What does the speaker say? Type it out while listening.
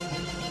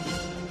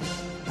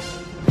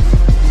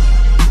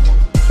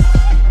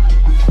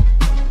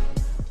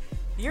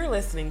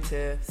listening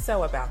to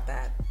So About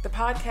That, the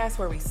podcast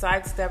where we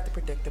sidestep the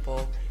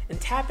predictable and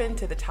tap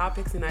into the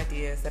topics and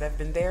ideas that have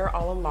been there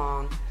all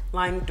along,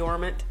 lying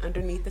dormant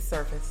underneath the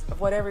surface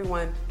of what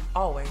everyone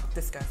always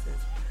discusses.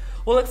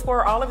 We'll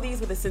explore all of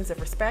these with a sense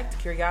of respect,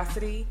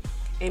 curiosity,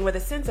 and with a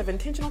sense of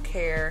intentional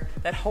care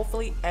that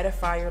hopefully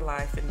edify your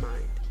life and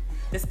mind.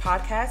 This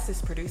podcast is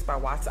produced by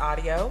Watts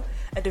Audio,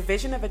 a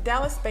division of a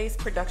Dallas-based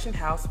production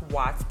house,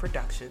 Watts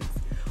Productions.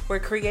 We're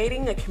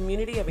creating a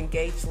community of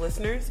engaged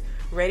listeners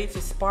ready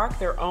to spark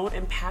their own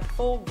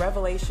impactful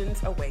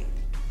revelations await.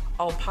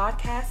 All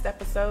podcast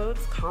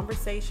episodes,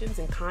 conversations,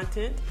 and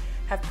content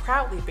have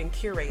proudly been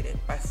curated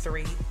by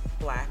 3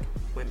 Black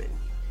women.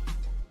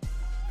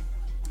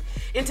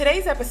 In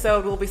today's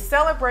episode, we'll be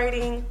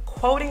celebrating,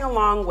 quoting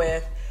along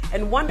with,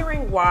 and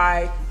wondering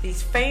why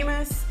these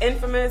famous,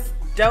 infamous,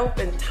 dope,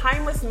 and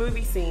timeless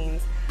movie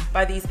scenes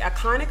by these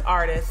iconic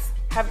artists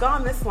have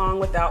gone this long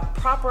without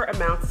proper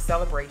amounts of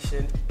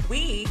celebration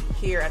we,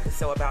 here at the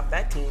So About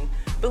That team,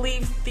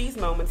 believe these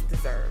moments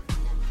deserve.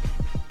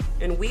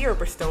 And we are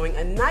bestowing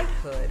a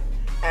knighthood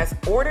as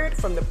ordered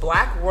from the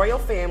Black royal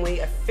family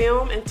of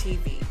film and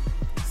TV.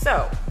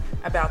 So,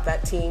 about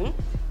that team,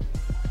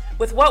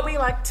 with what we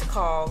like to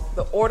call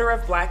the Order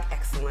of Black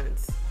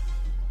Excellence.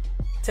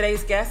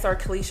 Today's guests are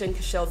Kalisha and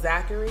Kashelle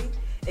Zachary,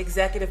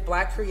 executive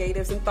Black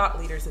creatives and thought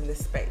leaders in this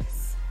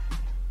space.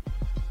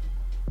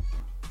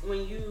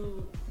 When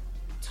you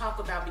talk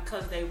about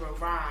because they were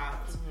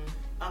robbed,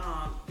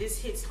 this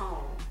hits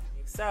home.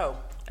 So,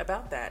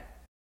 about that.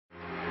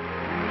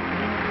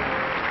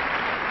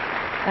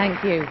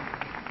 Thank you.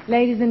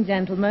 Ladies and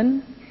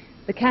gentlemen,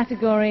 the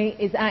category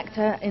is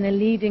actor in a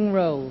leading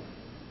role.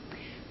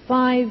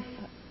 5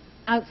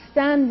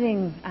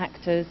 outstanding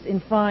actors in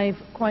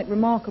 5 quite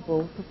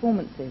remarkable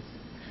performances.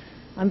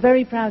 I'm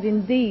very proud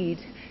indeed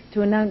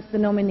to announce the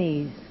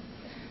nominees,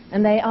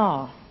 and they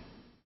are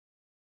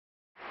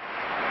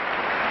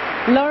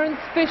Laurence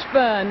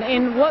Fishburne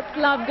in What's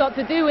Love Got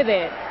to Do with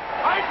It?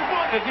 I ain't the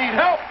one that need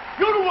help.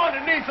 You the one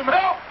that needs some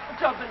help. What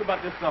y'all think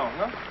about this song,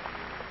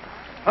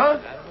 huh?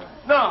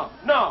 No.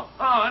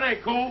 It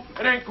ain't cool.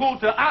 It ain't cool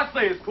till I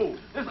say it's cool.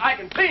 This is Ike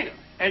and Tina.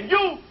 And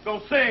you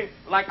gonna sing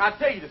like I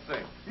tell you to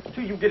sing.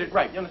 Till you get it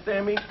right. You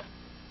understand me?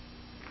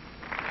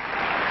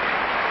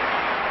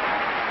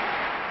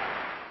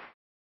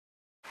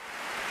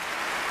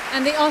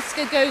 And the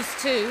Oscar goes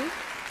to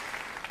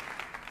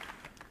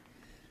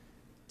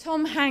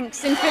Tom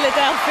Hanks in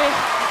Philadelphia.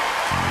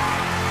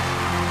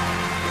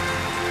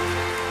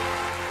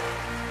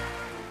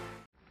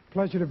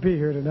 Pleasure to be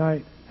here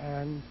tonight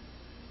and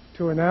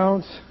to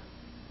announce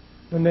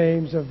the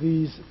names of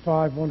these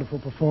 5 wonderful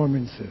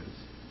performances.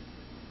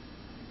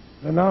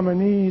 The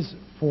nominees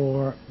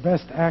for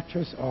Best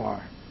Actress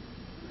are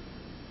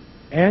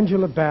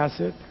Angela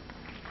Bassett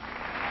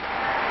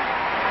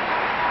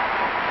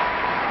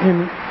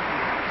in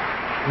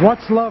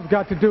What's Love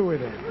Got to Do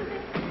with It?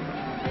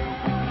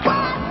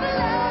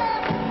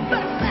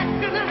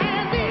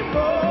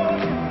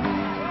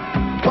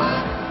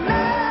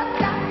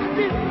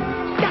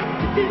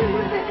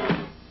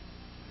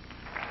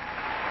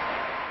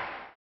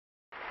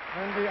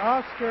 And the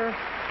Oscar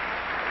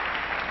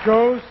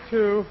goes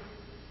to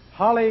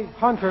Holly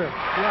Hunter.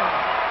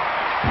 Yeah.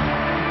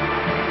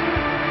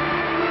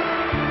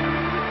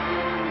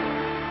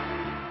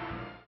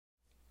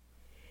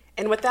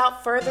 And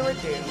without further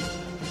ado,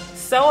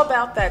 So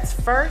About That's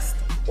first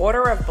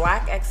Order of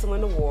Black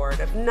Excellence Award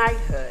of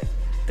Knighthood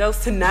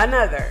goes to none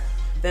other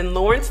than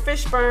Laurence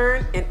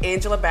Fishburne and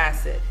Angela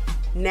Bassett,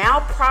 now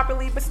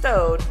properly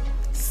bestowed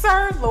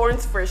Sir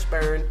Laurence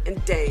Fishburne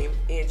and Dame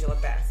Angela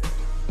Bassett.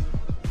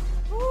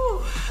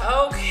 Ooh,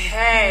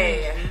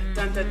 okay.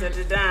 Dun, dun, dun,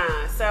 dun,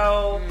 dun.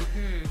 So,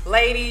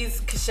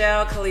 ladies,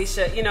 Kashelle,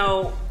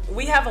 Kalisha,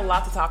 we have a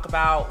lot to talk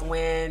about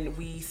when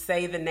we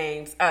say the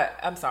names.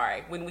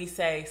 When we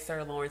say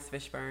Sir Laurence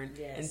Fishburne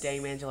and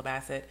Dame Angela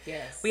Bassett.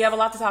 Yes. We have a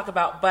lot to talk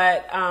about,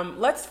 but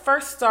let's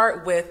first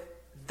start with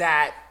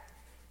that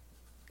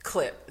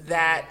clip,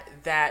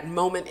 that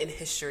moment in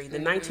history, the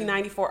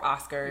 1994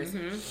 Oscars.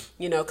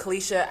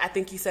 Kalisha, I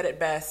think you said it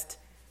best.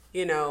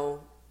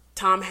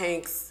 Tom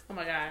Hanks. Oh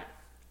my God.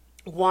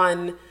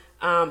 Won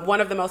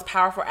one of the most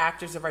powerful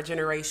actors of our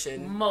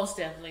generation. Most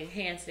definitely,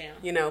 hands down.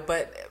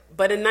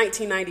 But in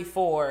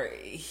 1994,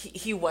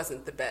 he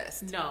wasn't the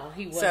best. No,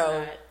 he was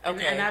not.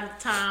 Okay. And at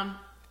the time,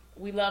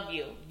 we love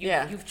you.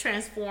 You've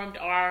transformed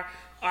our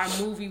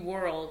movie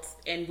world,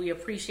 and we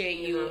appreciate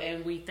you,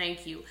 and we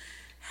thank you.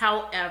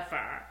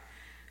 However,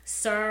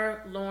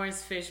 Sir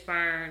Laurence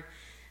Fishburne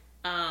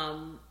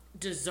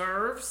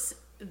deserves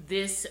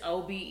this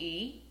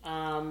OBE,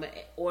 the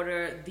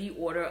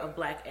Order of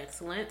Black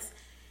Excellence,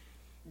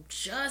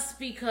 just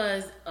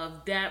because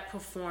of that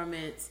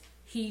performance.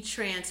 He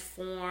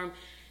transformed.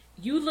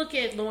 You look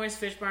at Laurence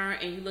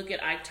Fishburne and you look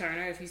at Ike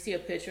Turner. If you see a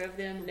picture of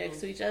them next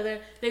to each other,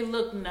 they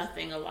look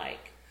nothing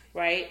alike,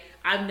 right?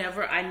 I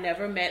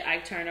never met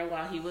Ike Turner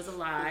while he was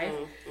alive,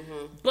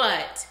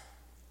 but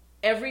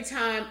every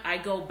time I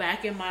go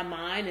back in my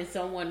mind and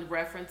someone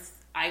references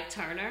Ike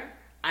Turner,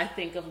 I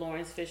think of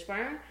Laurence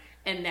Fishburne.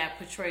 and that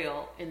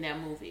portrayal in that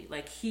movie.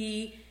 Like,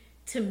 he,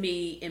 to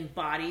me,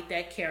 embodied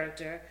that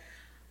character.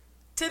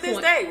 To this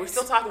day, we're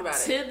still talking about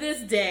it. To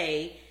this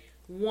day,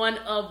 one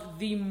of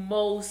the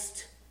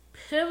most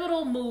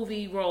pivotal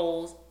movie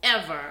roles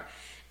ever.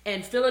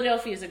 And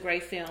Philadelphia is a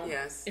great film.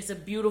 Yes. It's a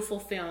beautiful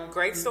film.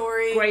 Great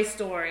story. Great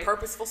story.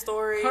 Purposeful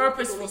story.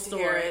 Purposeful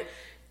story.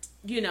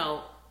 You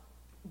know,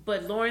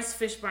 but Lawrence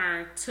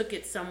Fishburne took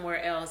it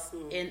somewhere else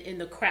in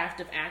the craft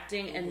of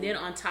acting. And then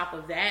on top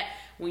of that,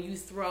 when you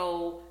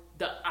throw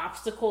the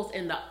obstacles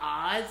and the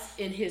odds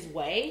in his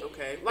way.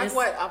 Okay. Like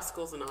what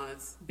obstacles and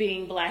odds?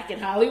 Being black in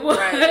Hollywood.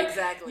 Right,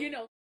 exactly. You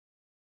know.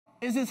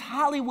 Is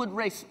Hollywood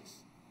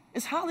racist?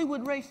 Is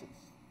Hollywood racist?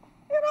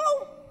 You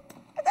know,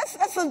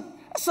 that's a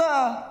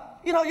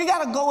you know, you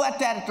got to go at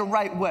that the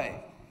right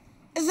way.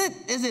 Is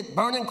it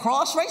Burning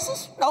Cross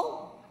racist?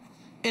 No.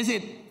 Is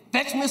it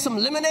fetch me some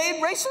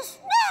lemonade racist?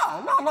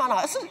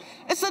 No.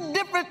 It's a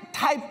different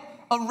type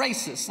of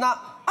racist. Now,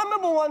 I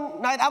remember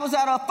one night I was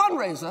at a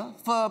fundraiser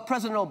for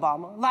President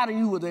Obama. A lot of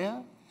you were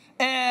there.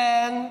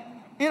 And,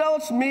 you know,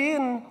 it's me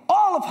and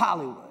all of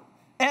Hollywood.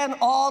 And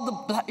it's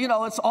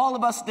all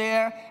of us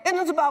there. And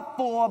there's about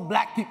 4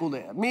 black people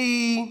there.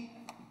 Me,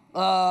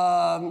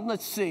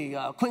 Quincy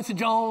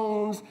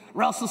Jones,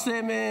 Russell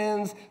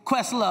Simmons,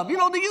 Questlove. You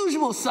know, the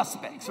usual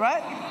suspects,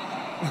 right?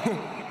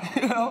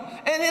 You know,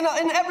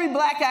 and every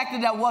black actor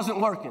that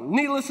wasn't working.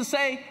 Needless to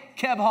say,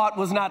 Kev Hart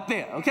was not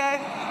there, okay?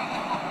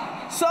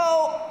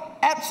 So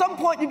at some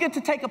point, you get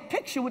to take a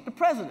picture with the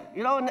president,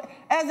 you know, and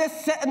as they're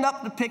setting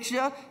up the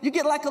picture, you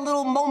get like a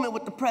little moment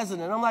with the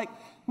president. I'm like,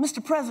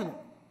 Mr. President,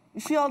 you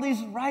see all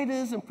these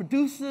writers and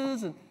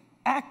producers and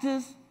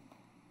actors?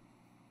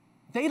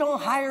 They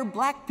don't hire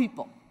black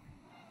people.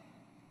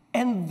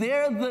 And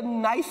they're the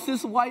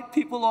nicest white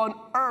people on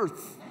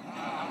earth.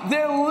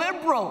 They're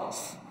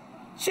liberals.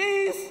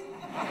 Cheese.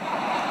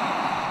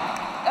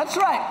 That's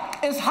right.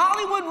 Is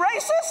Hollywood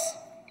racist?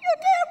 You're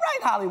damn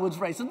right Hollywood's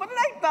racist, but it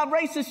ain't the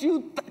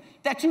racist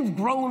that you've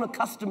grown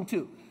accustomed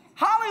to.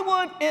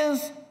 Hollywood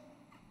is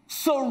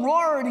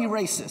sorority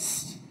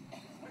racist.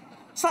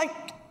 It's like,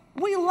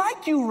 we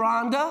like you,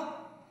 Rhonda,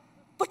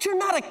 but you're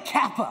not a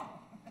Kappa.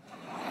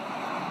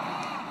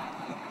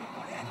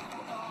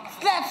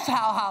 That's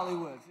how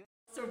Hollywood is.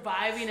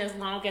 Surviving as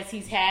long as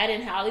he's had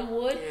in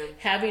Hollywood,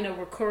 having a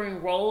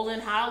recurring role in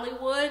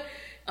Hollywood,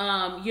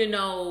 you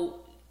know,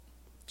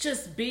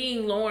 just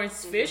being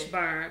Lawrence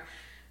Fishburne,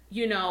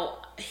 you know,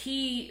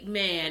 I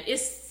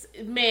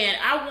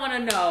want to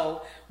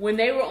know when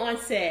they were on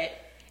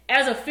set,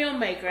 as a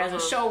filmmaker, as a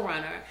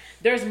showrunner,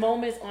 there's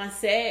moments on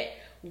set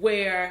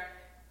where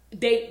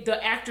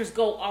the actors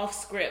go off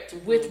script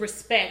with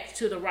respect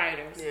to the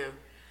writers. Yeah.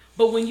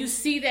 But when you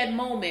see that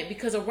moment,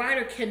 because a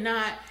writer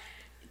cannot,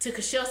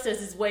 Cashel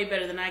says it's way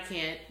better than I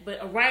can,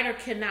 but a writer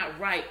cannot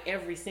write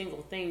every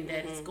single thing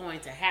that is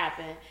going to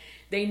happen.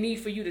 They need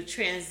for you to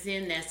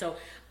transcend that. So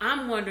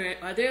I'm wondering,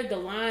 are there the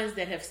lines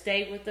that have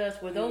stayed with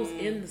us? Were those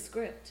in the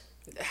script?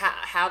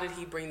 How did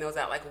he bring those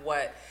out? Like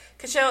what?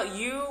 Cashel,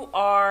 you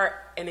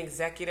are an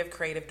executive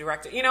creative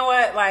director. You know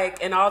what? Like,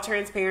 in all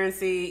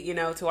transparency, you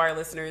know, to our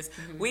listeners,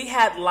 we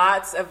had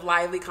lots of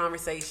lively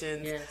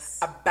conversations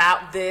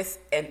about this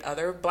and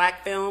other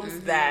black films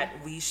that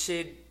we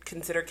should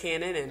consider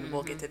canon, and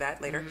we'll get to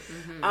that later.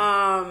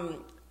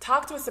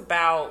 Talk to us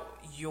about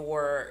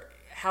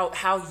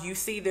how you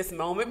see this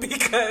moment,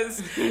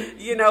 because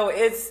you know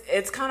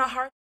it's kind of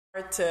hard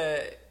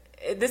to.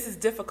 This is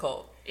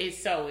difficult. It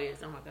so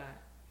is. Oh my God.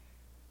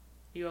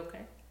 You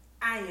okay?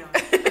 I am.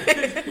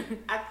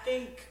 I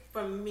think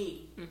for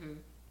me,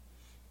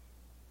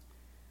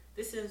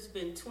 this has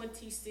been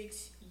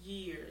 26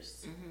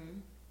 years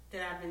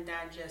that I've been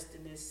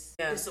digesting this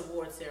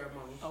award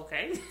ceremony.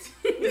 Okay.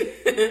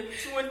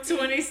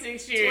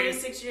 26 years.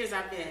 26 years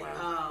I've been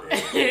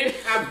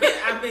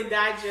I've been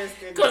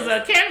digesting. Because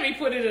the Academy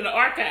put it in the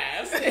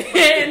archives.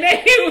 And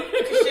they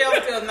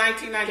Cashel till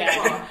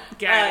 1994.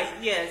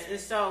 Yes, and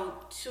so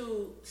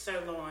to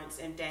Sir Lawrence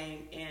and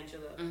Dame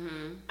Angela,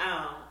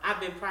 I've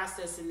been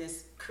processing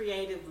this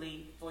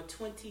creatively for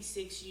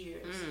 26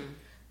 years.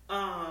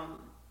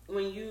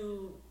 When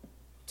you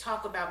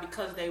talk about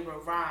because they were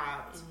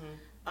robbed,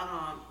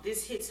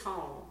 this hits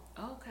home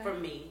for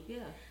me.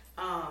 Yeah.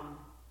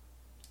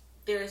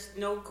 There's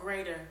no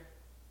greater,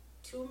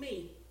 to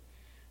me,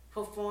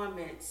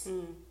 performance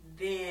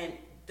than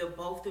the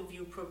both of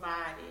you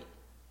provided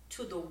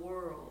to the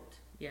world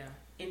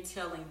in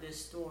telling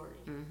this story.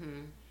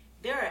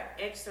 There are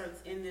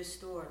excerpts in this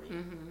story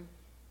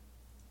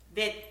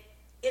that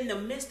in the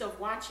midst of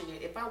watching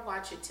it, if I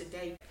watch it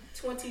today,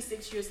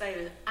 26 years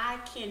later, I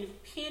can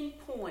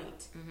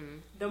pinpoint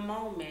the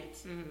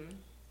moment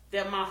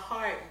that my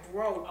heart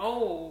broke.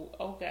 Oh,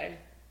 okay.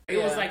 It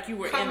was like you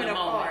were in the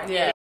apart. moment.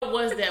 Yeah. What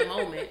was that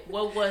moment?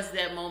 What was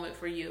that moment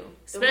for you?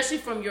 Especially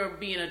from your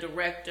being a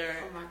director.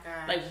 Oh my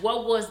God. Like,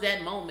 what was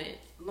that moment?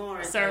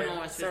 Sir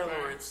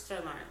Lawrence.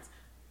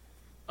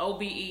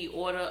 OBE,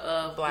 Order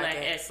of Black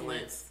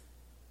Excellence.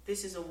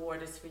 This is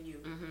award is for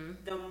you.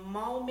 The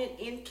moment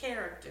in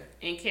character.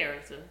 In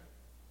character.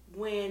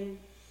 When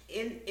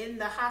in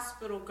the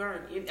hospital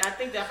gurney. I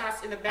think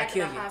in the back of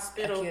the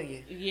hospital. I'll kill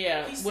you.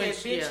 Yeah. He said,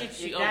 "Bitch,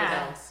 if you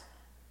die, overdosed.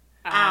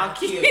 I'll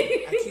kill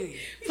you." I'll kill you.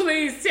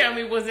 Please tell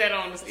me, was that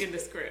in the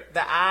script?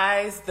 The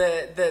eyes,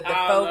 the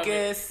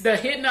focus, the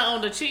hitting her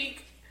on the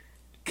cheek.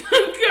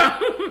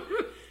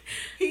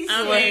 He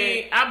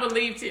said, I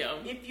believed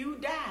him. "If you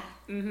die,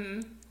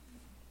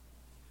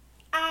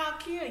 I'll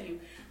kill you."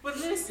 But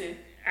listen,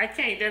 I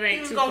can't. That ain't. He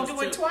was two gonna plus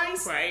do it two.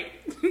 twice? Right?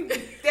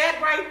 that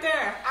right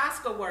there,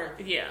 Oscar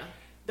worthy. Yeah.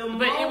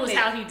 But it was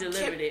how he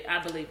delivered it. I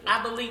believe it.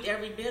 I believed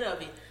every bit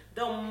of it.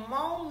 The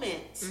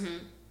moment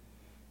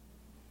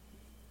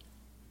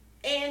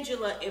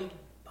Angela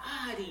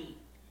embodied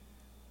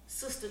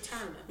Sister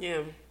Turner.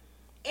 Yeah.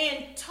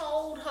 And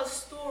told her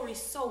story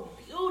so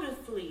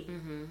beautifully.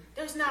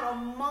 There's not a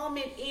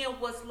moment in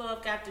What's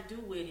Love Got to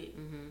Do With It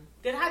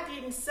that I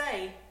didn't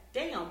say,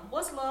 damn,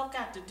 what's love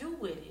got to do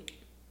with it?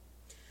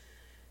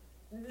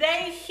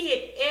 They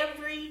hit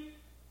every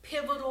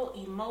pivotal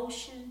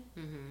emotion.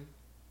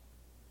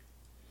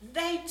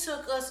 They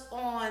took us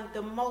on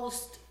the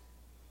most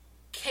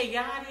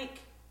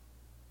chaotic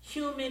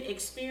human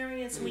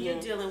experience when you're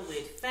dealing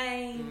with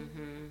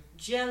fame,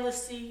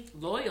 jealousy,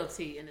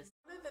 loyalty, and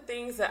one of the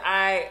things that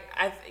I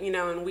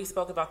and we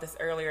spoke about this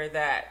earlier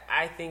that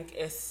I think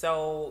is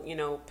so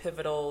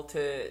pivotal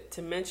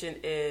to mention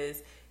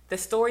is the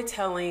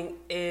storytelling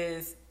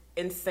is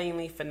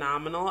insanely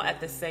phenomenal. At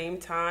the same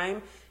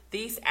time,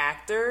 these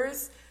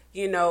actors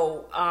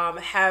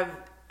have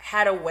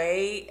had a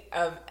way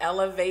of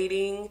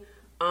elevating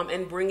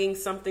and bringing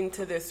something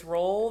to this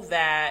role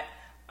that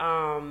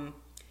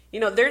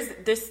there's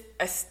this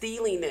a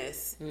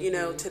steeliness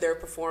to their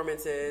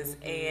performances,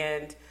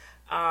 and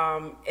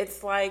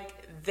it's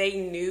like they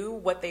knew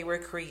what they were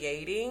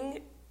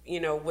creating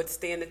would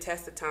stand the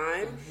test of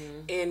time,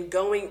 and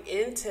going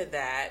into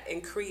that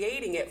and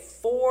creating it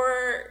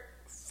for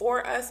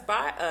us,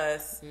 by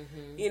us,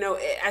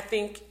 I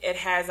think it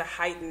has a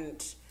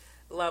heightened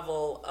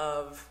level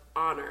of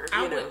honor.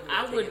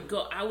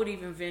 I would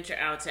even venture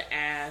out to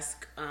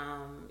ask,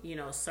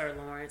 Sir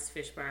Lawrence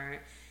Fishburne.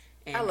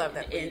 And, I love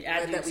that. And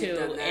I do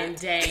too. And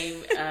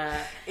Dame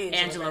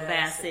Angela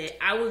Bassett.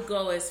 I would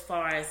go as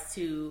far as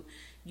to,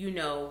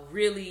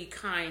 really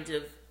kind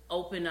of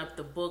open up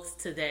the books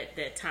to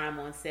that time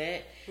on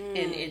set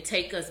and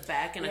take us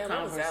back in a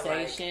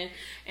conversation.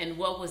 And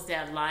what was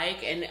that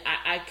like? And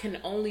I can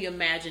only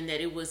imagine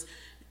that it was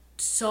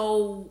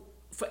so,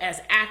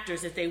 as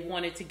actors, that they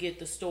wanted to get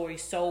the story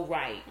so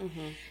right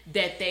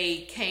that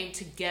they came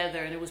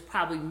together, and it was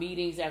probably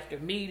meetings after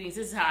meetings.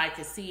 This is how I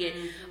could see it,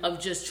 of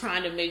just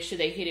trying to make sure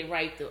they hit it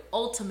right. The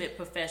ultimate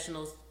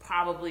professionals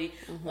probably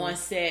on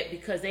set,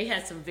 because they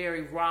had some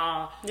very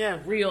raw,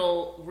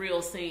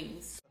 real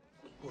scenes.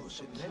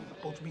 Bullshit, man. We're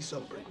supposed to be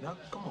celebrating, huh?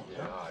 Come on,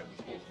 man. All right,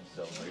 we're supposed to be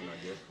celebrating,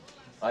 I guess.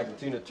 Ike and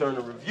Tina Turner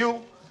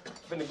review.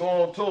 Finna go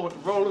on tour with the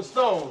Rolling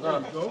Stones, huh?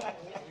 There you go.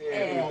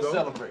 Yeah, we're gonna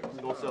celebrate.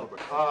 We're gonna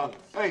celebrate.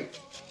 Hey,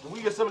 can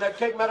we get some of that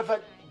cake? Matter of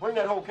fact, bring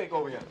that whole cake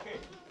over here.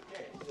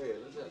 Yeah,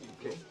 let's have some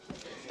cake.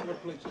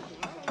 What place?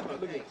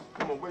 Look at it.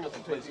 Come on, bring us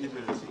some plates. Get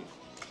rid of this.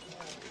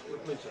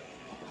 What place?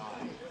 All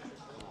right.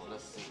 Come on,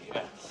 let's see.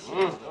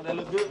 Don't that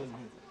look good?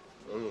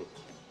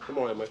 Come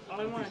on, man.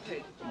 I want to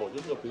take. Come on,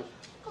 just up here.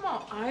 Come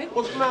on, Ike.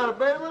 What's the matter,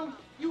 baby?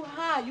 You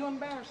high. You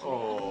embarrassing.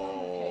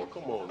 Oh,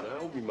 come on now.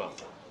 Open your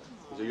mouth.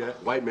 See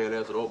that? White man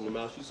asked her to open her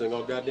mouth. She sing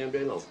all goddamn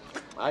day long.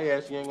 I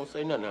asked, you ain't gonna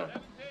say nothing now.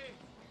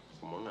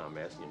 Come on now, I'm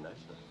asking you nice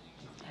stuff.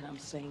 And I'm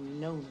saying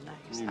no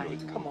nice. You know,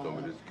 Ike, come on. Some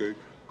of this cake.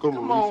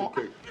 Come on, eat some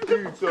cake.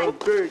 Eat some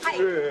cake,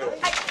 yeah.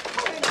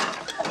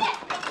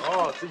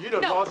 Oh, see, you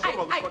done lost your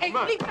motherfucking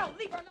mind. Leave her alone.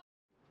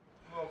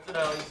 Come on, sit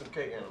down and eat some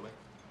cake, Anna, man.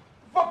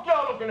 Fuck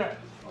y'all looking at?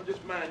 Oh,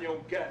 just mind your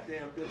own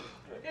goddamn business.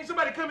 Hey,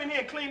 somebody come in here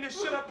and clean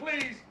this shit up,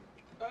 please.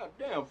 God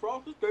damn,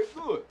 Frost, this cake's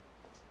good.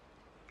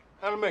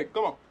 Anna Mae,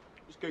 come on.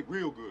 This cake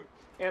real good.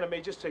 Anna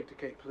Mae, just take the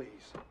cake, please.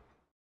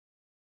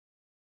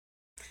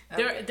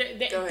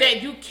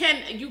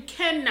 You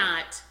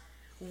cannot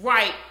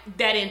write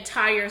that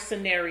entire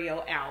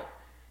scenario out.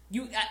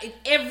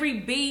 Every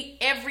beat,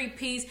 every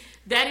piece.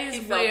 That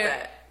is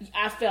where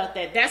I felt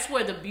that. That's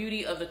where the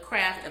beauty of the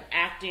craft of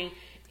acting,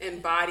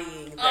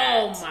 embodying that.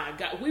 Oh my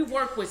God, we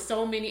work with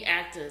so many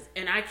actors,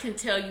 and I can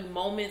tell you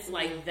moments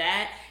like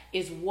that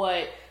is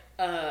what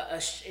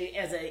as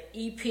an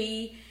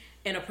EP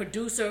and a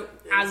producer,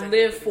 I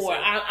live for.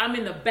 I'm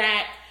in the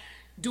back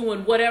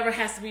doing whatever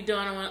has to be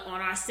done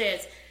on our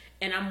sets,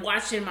 and I'm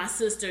watching my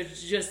sister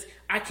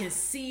I can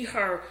see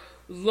her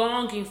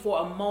longing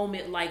for a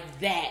moment like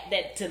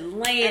that to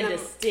land a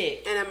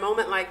stick. And a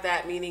moment like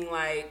that, meaning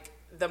like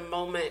the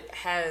moment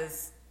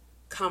has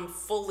come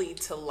fully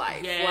to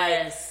life.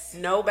 Yes.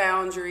 Like no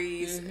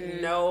boundaries,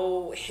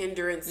 no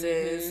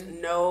hindrances,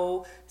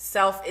 no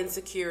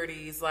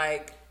self-insecurities.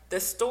 Like the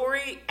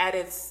story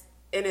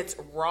in its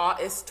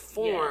rawest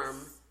form.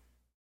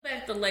 Yes.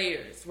 At the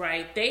layers,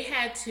 right? They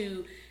had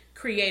to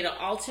create an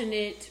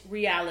alternate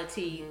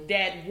reality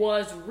that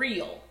was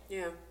real.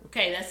 Yeah.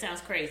 Okay, that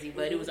sounds crazy,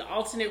 but it was an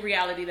alternate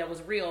reality that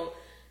was real.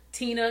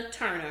 Tina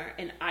Turner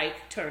and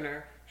Ike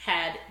Turner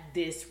had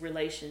this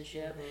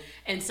relationship.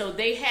 And so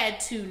they had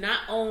to not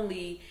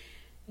only,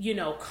 you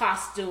know,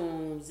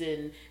 costumes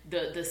and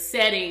the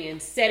setting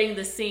and setting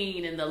the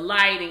scene and the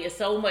lighting, it's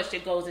so much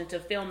that goes into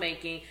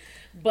filmmaking,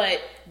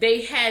 but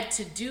they had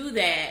to do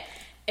that.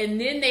 And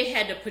then they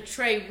had to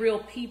portray real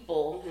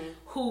people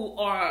who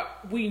are,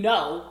 we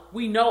know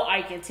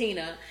Ike and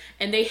Tina,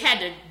 and they had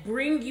to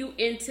bring you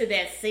into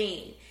that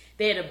scene.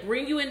 They had to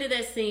bring you into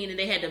that scene, and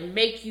they had to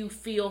make you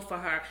feel for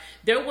her.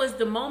 There was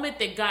the moment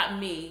that got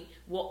me,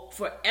 will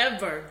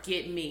forever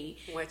get me,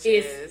 which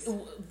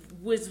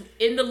was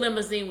in the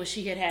limousine when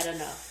she had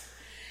enough.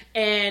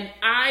 And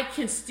I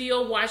can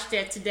still watch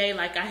that today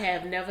like I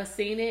have never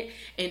seen it.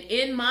 And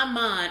in my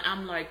mind,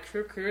 I'm like,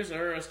 here's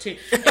hers too.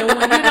 And when,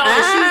 you know,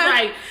 and she's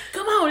like,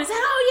 come on, is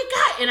that all you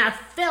got? And I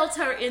felt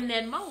her in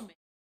that moment.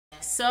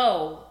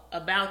 So,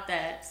 about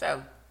that.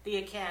 So, the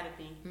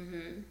Academy.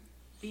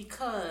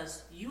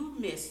 Because you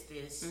missed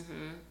this.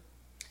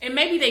 And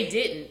maybe they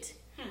didn't.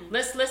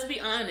 Let's be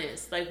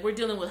honest. Like, we're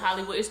dealing with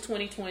Hollywood. It's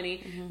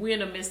 2020. We're in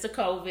the midst of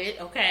COVID,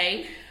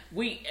 okay?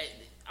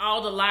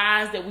 All the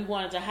lies that we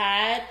wanted to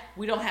hide,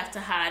 we don't have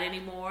to hide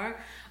anymore.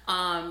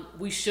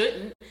 We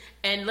shouldn't.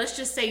 And let's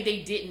just say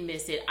they didn't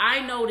miss it. I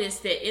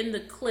noticed that in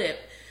the clip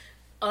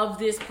of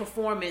this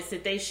performance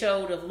that they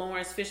showed of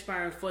Lawrence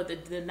Fishburne for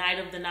the night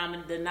of the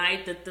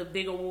night that the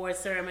big award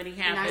ceremony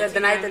happened. The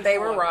night that they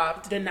were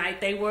robbed. The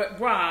night they were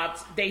robbed.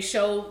 They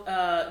showed,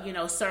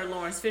 Sir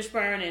Lawrence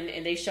Fishburne,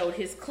 and they showed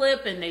his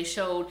clip, and they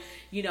showed,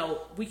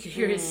 we could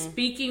hear his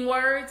speaking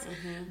words.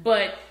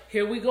 But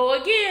here we go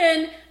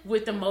again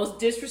with the most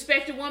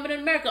disrespected woman in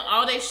America.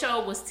 All they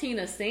showed was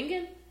Tina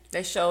singing.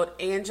 They showed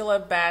Angela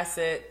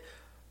Bassett,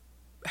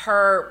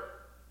 her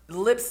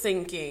lip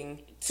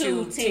syncing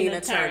to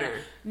Tina Turner.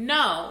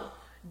 No,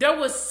 there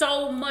was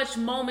so much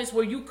moments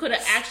where you could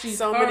have actually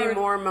heard many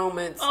more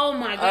moments. Oh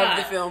my God.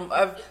 Of the film,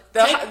 of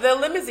the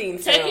limousine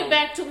film. Take it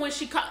back to when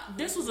she called.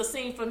 This was a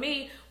scene for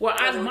me where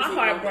my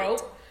heart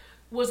broke.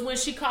 Was when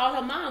she called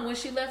her mom when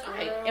she left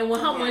Ike, and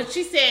when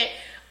she said,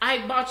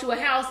 "Ike bought you a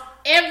house."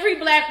 Every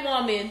black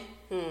woman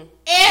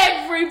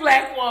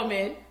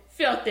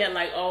felt that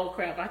like, oh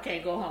crap, I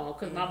can't go home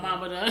because my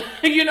mama done,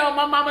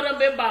 my mama done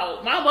been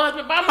bought. My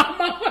husband bought my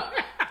mama.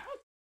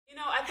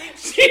 I think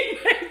she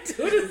might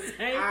do the same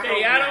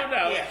thing. I don't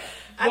know. Yeah.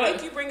 I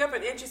think you bring up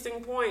an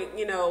interesting point.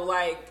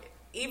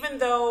 Even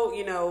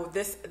though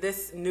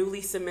this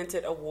newly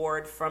cemented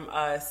award from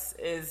us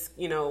is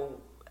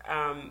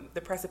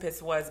the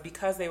precipice was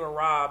because they were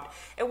robbed.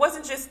 It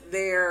wasn't just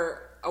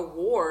their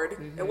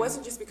award. It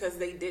wasn't just because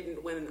they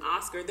didn't win an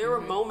Oscar. There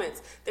were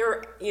moments. There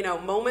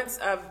were moments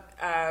of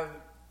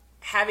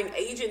having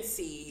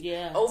agency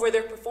over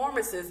their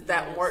performances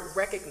that weren't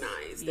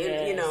recognized.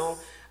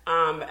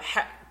 And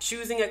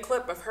choosing a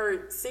clip of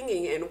her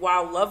singing, and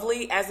while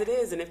lovely as it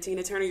is, and if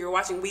Tina Turner you're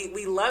watching,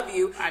 we love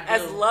you.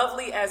 As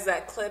lovely as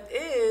that clip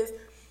is,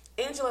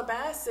 Angela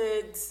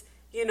Bassett's,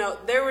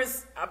 there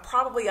was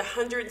probably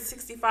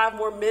 165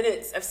 more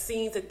minutes of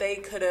scenes that they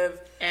could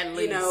have, and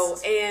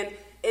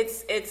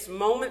it's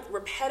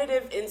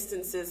repetitive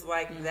instances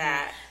like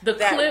that. The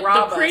that clip,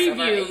 rob the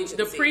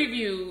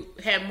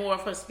preview had more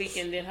of her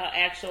speaking than her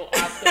actual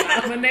Oscar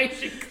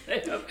nomination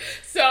clip.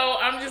 So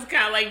I'm just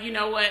kind of like, you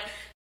know what?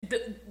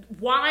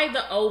 Why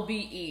the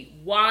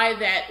OBE? Why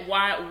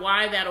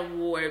that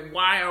award?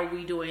 Why are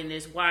we doing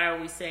this? Why are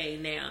we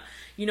saying now?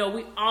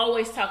 We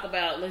always talk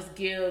about let's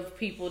give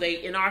people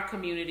in our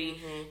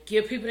community,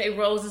 give people their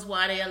roses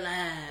while they're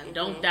alive.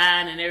 Don't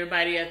die and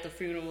everybody at the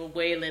funeral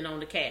wailing on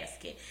the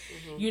casket.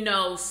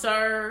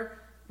 Sir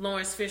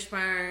Lawrence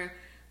Fishburne,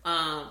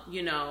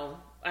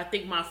 I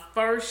think my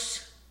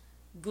first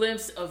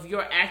glimpse of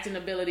your acting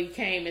ability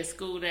came in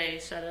School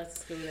Days. Shout out to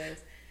School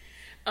Days.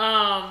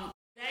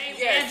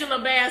 Angela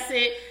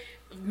Bassett,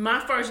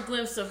 my first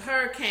glimpse of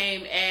her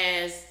came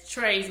as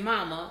Trey's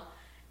mama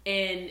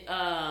in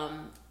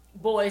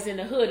Boys in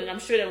the Hood, and I'm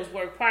sure there was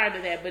work prior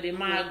to that, but in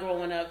my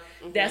growing up,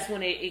 that's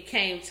when it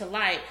came to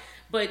light.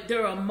 But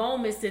there are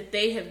moments that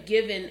they have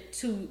given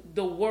to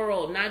the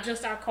world, not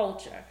just our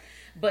culture,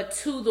 but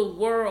to the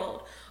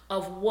world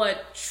of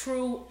what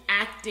true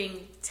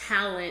acting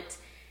talent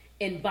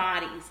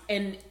embodies.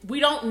 And we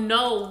don't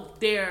know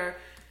their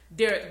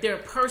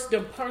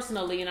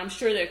personally, and I'm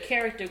sure their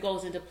character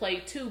goes into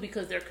play too,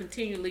 because they're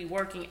continually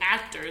working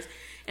actors,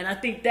 and I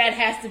think that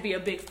has to be a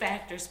big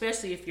factor,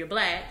 especially if you're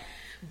black.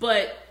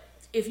 But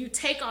if you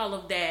take all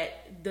of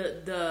that,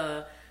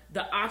 the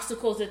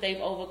obstacles that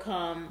they've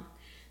overcome,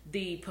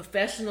 the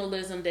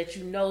professionalism that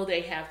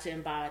they have to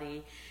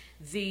embody,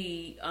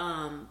 the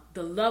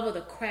love of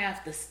the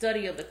craft, the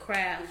study of the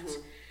craft,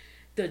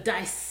 the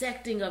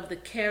dissecting of the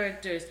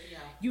characters,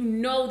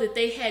 that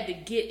they had to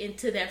get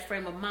into that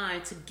frame of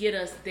mind to get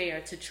us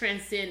there, to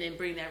transcend and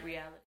bring that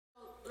reality.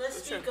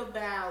 Let's speak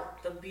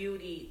about the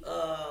beauty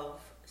of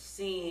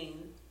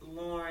seeing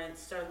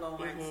Sir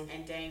Lawrence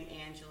and Dame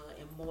Angela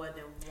in more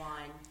than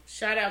one.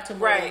 Shout out to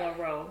more than one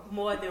role.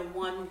 More than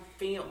one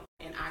film,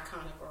 an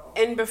iconic role.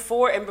 And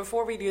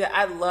before we do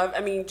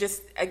that,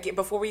 just again,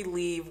 before we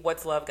leave,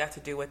 What's Love Got to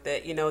Do with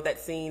It? You know, that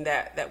scene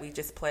that we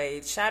just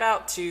played. Shout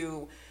out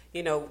to,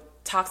 you know,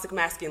 toxic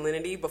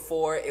masculinity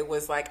before it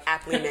was like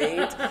aptly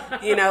named.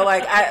 You know,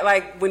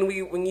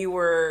 when you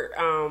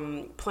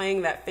were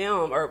playing that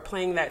film or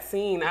playing that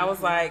scene, I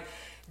was like,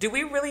 do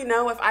we really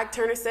know if Ike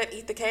Turner said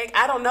 "eat the cake"?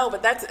 I don't know,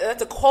 but that's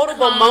a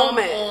quotable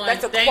moment.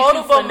 That's a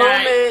quotable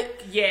moment.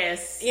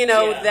 Yes, you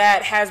know,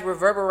 that has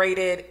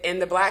reverberated in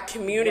the Black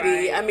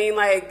community. Right. I mean,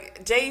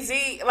 like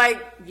Jay-Z,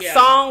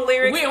 song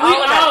lyrics. We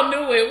all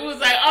knew it. We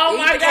was like, oh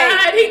my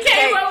God, he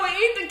came up with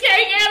 "Eat the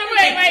Cake"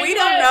 anyway. We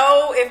don't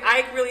know if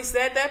Ike really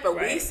said that, but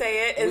we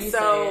say it,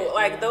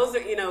 and those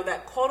are, you know,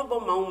 that quotable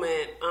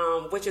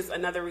moment, which is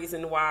another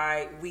reason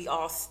why we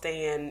all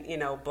stan, you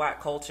know, Black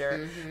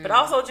culture, but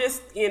also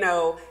just, you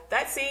know.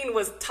 That scene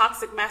was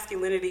toxic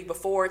masculinity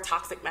before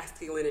toxic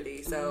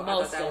masculinity. So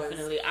most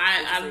definitely,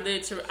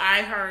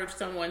 I heard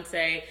someone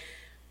say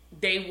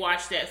they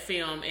watched that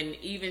film, and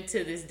even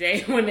to this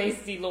day, when they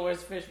see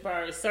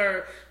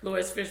Sir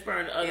Lawrence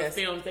Fishburne, other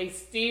films, they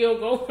still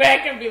go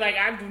back and be like,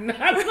 I do not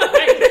like,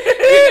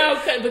 you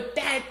know. But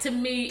that to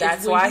me,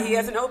 that's why he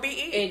has an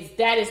OBE.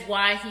 That is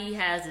why he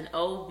has an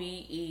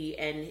OBE,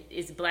 and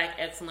it's Black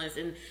excellence.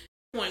 And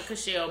when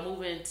Cashel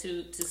moving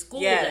to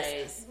school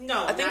days.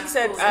 No, I think you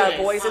said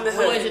Boys in the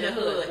Hood. Boys in the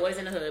Hood. Boys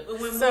in the Hood.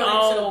 But we're moving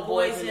to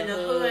Boys in the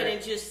Hood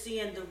and just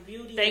seeing the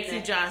beauty. Thank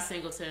you, John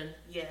Singleton.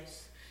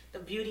 Yes, the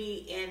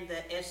beauty and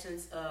the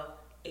essence of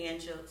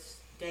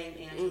Dame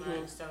Angela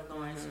and Sir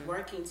Lawrence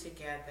working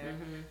together.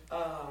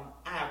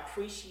 I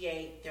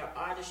appreciate their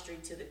artistry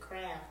to the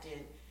craft,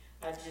 and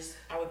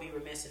I would be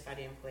remiss if I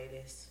didn't play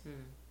this.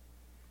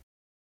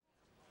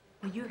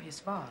 Well, you're his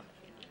father.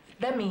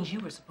 That means you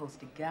were supposed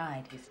to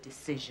guide his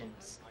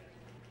decisions.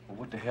 Well,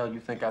 what the hell you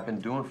think I've been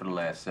doing for the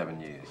last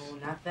 7 years? Oh,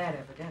 not that,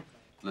 evidently.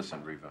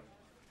 Listen, Reva.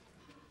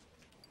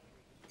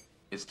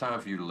 It's time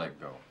for you to let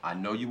go. I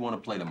know you want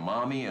to play the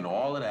mommy and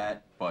all of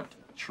that, but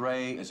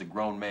Trey is a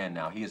grown man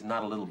now. He is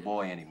not a little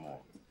boy anymore.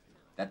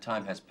 That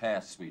time has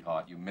passed,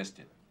 sweetheart. You missed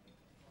it.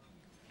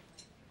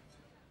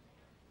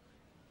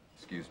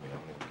 Excuse me,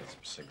 I'm gonna get some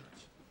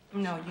cigarettes.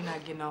 No, you're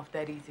not getting off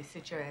that easy.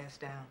 Sit your ass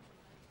down.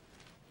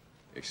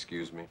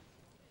 Excuse me?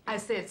 I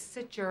said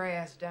sit your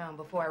ass down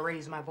before I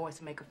raise my voice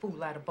and make a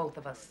fool out of both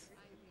of us.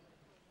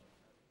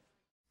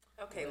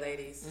 Okay,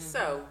 ladies.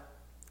 So,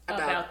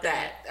 about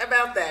that.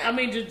 I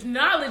mean, the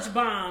knowledge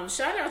bombs.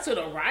 Shout out to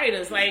the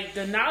writers. Like,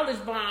 the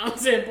knowledge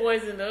bombs and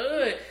Boys in the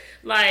Hood.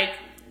 Like,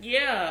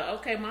 yeah,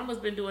 okay, mama's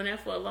been doing that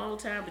for a long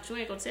time, but you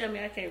ain't gonna tell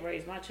me I can't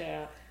raise my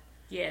child.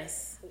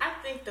 Yes. I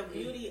think the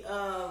beauty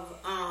of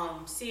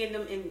seeing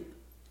them in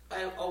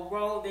a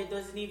role that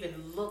doesn't even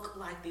look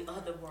like the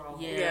other role.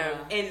 Yeah.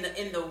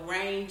 In the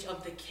range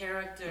of the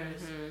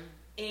characters.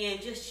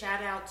 And just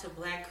shout out to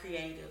Black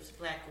creatives,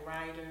 Black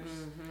writers,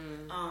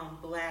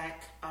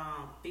 Black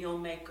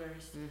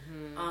filmmakers,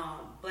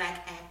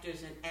 Black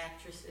actors and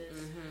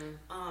actresses.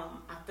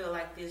 I feel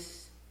like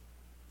this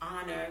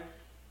honor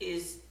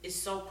is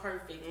so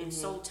perfect and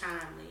so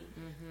timely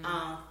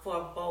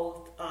for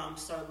both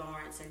Sir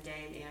Lawrence and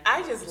Dame Angela.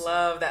 I just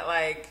love that,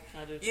 like,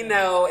 you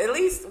know, at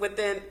least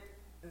within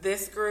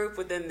this group,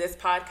 within this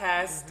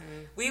podcast,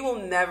 we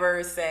will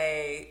never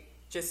say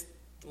just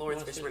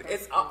Lawrence Fishburne.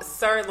 It's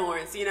Sir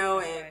Lawrence, you know,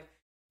 and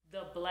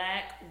the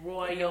Black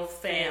Royal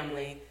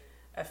Family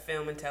of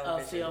film and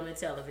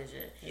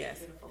television. Yes.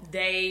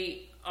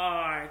 They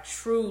are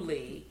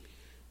truly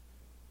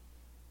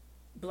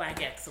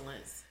Black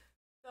excellence.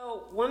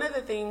 So one of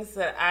the things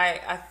that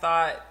I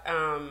thought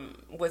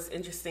was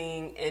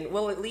interesting, and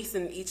well, at least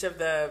in each of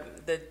the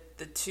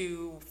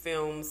two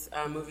films,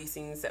 movie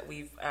scenes that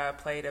we've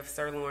played of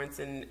Sir Lawrence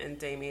and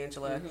Dame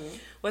Angela,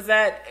 was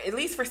that at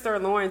least for Sir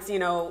Lawrence, you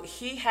know,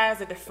 he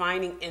has a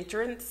defining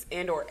entrance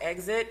and or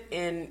exit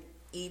in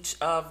each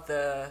of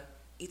the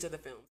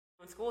films.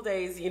 On School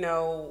Days, you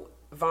know,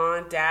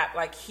 Von Dapp,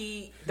 like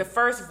the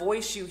first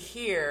voice you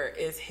hear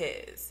is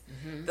his.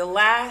 The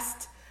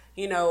last,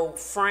 you know,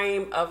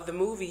 frame of the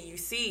movie you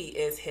see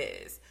is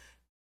his.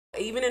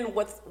 Even in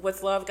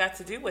What's Love Got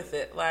to Do with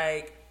It,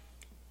 like,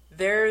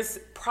 there's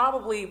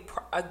probably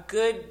a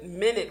good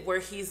minute where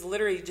he's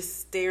literally just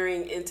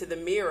staring into the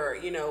mirror,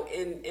 you know,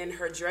 in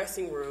her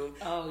dressing room.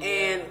 Oh, yeah.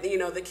 And, you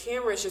know, the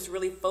camera is just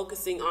really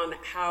focusing on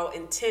how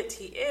intent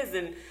he is.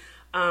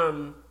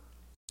 And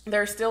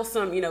there's still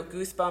some, you know,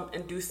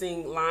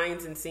 goosebump-inducing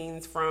lines and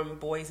scenes from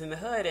Boys in the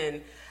Hood.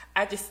 And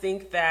I just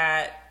think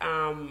that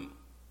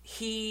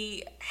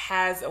he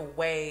has a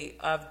way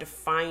of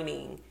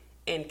defining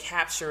and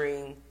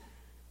capturing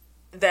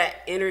that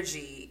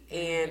energy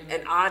and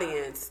an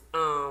audience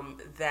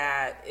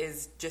that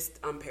is just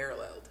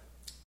unparalleled.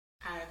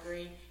 I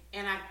agree.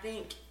 And I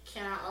think,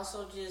 can I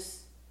also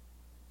just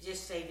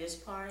say this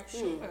part?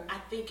 Sure. I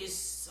think it's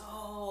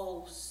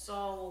so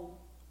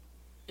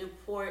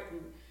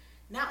important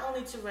not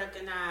only to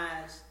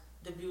recognize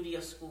The Beauty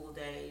of School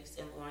Days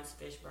and Lawrence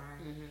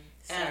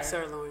Fishburne.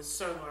 Sir Lawrence.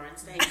 Sir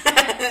Lawrence.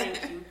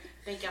 Thank you.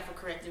 Thank y'all for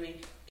correcting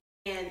me.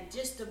 And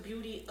just the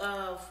beauty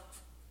of,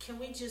 can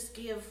we just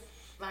give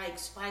like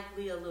Spike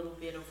Lee a little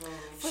bit of room?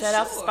 Shout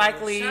out to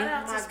Spike Lee. Shout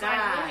out Oh to my Spike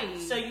God. Lee.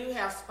 So you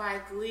have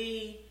Spike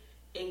Lee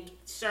and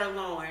Sir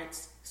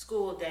Lawrence,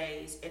 School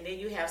Days, and then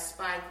you have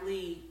Spike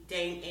Lee,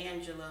 Dame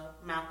Angela,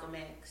 Malcolm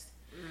X.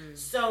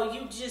 So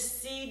you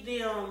just see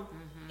them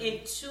in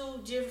two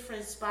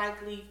different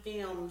Spike Lee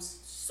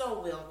films,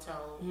 so well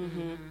told.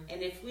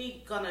 And if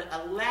we gonna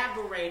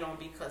elaborate on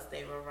because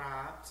they were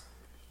robbed,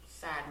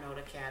 side note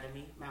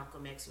Academy,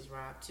 Malcolm X was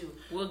robbed too.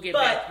 We'll get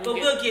but back.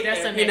 we'll get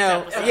that's there. a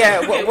next episode.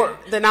 Yeah,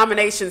 the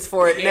nominations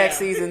for next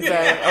season's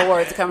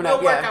awards coming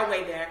up. We'll work our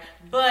way there.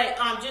 But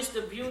just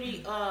the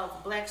beauty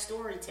of Black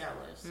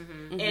storytellers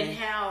and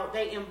how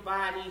they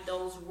embody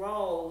those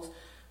roles,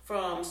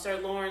 from Sir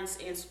Lawrence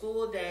in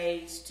School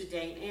Days to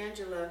Dame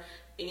Angela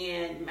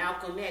and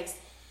Malcolm X.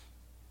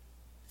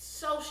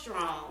 So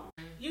strong.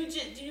 You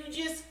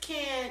just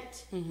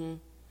can't.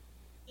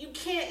 You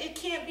can't. It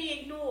can't be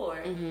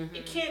ignored.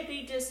 It can't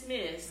be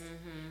dismissed.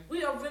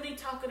 We are really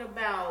talking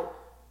about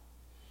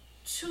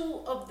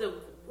two of the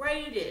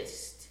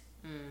greatest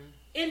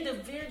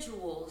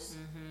individuals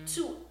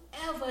to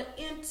ever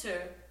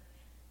enter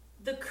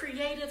the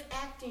creative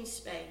acting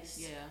space.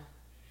 Yeah.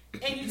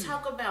 And you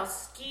talk about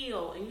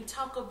skill, and you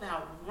talk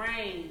about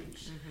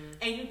range,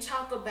 and you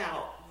talk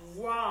about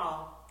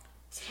raw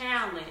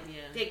talent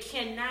that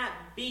cannot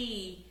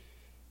be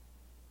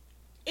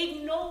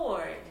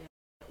ignored.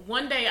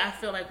 One day I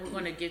feel like we're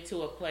going to get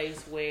to a place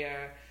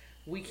where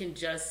we can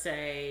just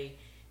say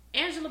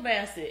Angela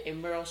Bassett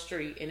and Meryl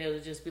Streep, and it'll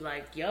just be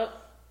like,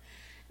 yup.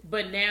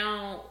 But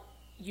now,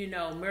 you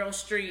know, Meryl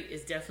Streep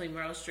is definitely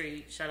Meryl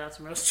Streep. Shout out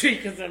to Meryl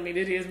Streep, because I mean,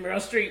 it is Meryl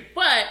Streep.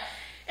 But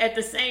at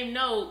the same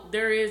note,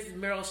 there is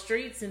Meryl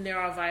Streeps and there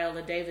are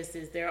Viola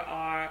Davises. There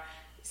are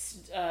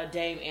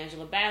Dame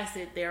Angela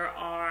Bassett. There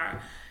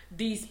are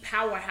these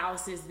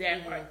powerhouses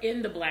that are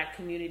in the Black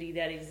community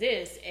that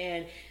exist,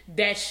 and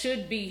that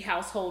should be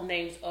household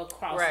names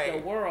across the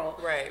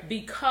world,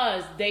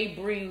 because they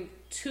bring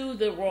to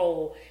the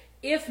role,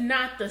 if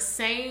not the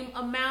same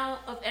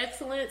amount of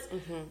excellence,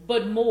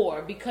 but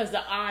more, because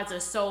the odds are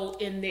so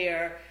in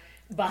there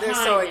behind. They're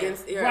so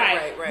against,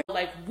 right.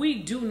 Like,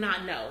 we do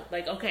not know.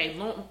 Like, okay,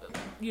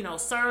 you know,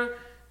 Sir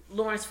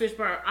Lawrence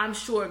Fishburne, I'm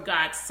sure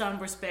got some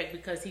respect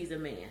because he's a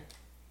man.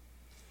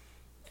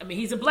 I mean,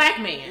 he's a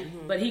Black man,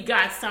 but he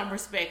got some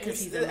respect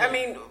because he's a man. I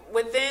mean,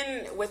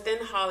 within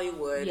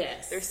Hollywood,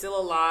 there's still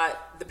a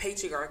lot. The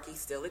patriarchy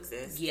still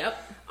exists. Yep.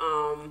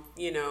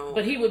 You know,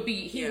 but he would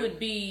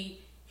be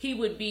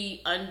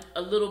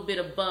a little bit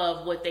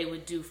above what they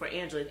would do for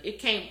Angela. It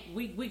came.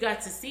 We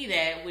got to see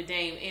that with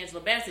Dame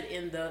Angela Bassett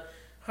in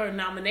her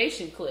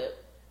nomination clip.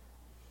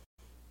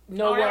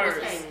 No words.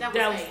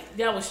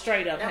 That was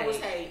straight up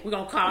hate. We're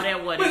gonna call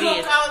that what it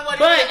is.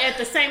 But at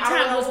the same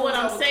time, was what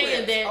I'm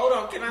saying that. Hold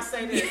on, can I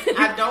say this?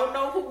 I don't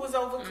know who was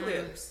over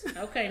Clips.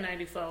 Okay,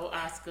 94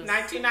 Oscars.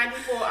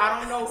 1994. I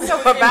don't know.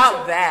 So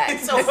about that.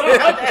 So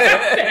about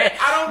that.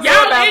 I don't know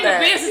y'all in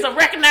the business of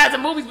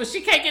recognizing movies, but she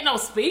can't get no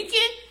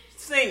speaking.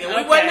 Singing.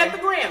 We wasn't at the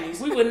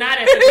Grammys. We were not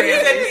at the Grammys. We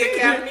was at the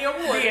Academy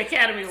Awards. The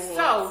Academy Awards.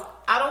 So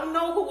I don't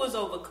know who was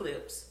over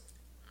Clips.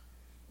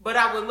 But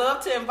I would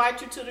love to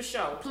invite you to the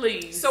show.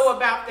 Please. So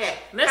about that,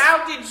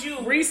 how did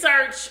you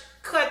research,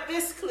 cut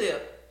this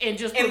clip, and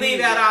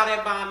leave out all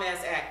that bomb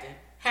ass acting?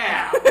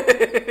 How?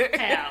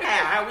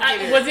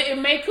 Was it?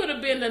 It could have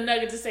been the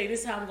nugget to say, "This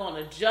is how I'm going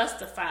to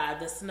justify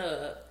the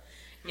snub,"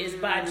 is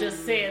by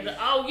just saying,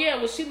 "Oh yeah,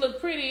 well she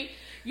looked pretty."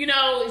 You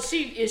know,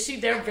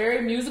 they're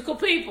very musical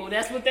people.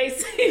 That's what they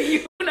say.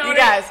 You know, you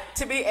guys,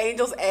 to be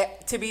Angel's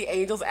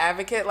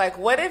advocate, like,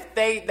 what if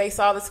they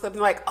saw this clip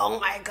and like, oh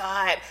my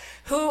God,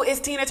 who is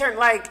Tina Turner?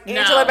 Like,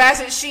 Angela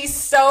Bassett, she's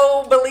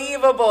so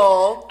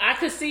believable. I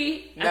could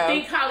see. No. I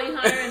think Holly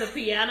Hunter in the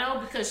piano,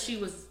 because she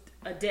was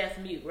a deaf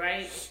mute,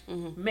 right?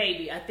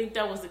 Maybe. I think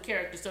that was the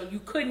character. So you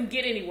couldn't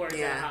get any words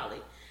out of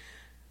Holly.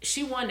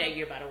 She won that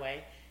year, by the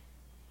way.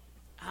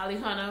 Holly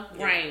Hunter,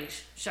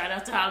 range. Shout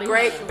out to Holly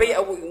Hunter. Great.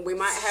 But we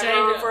might have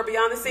her on for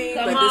Beyond the Scene,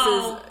 but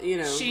this is, you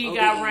know. She OBE.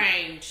 got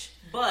range.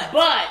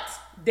 But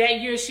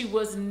that year she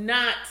was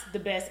not the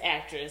best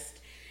actress.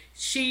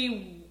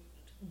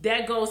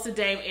 That goes to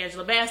Dame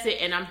Angela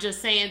Bassett, and I'm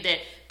just saying that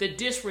the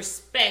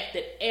disrespect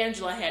that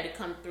Angela had to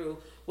come through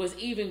was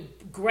even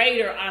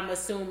greater, I'm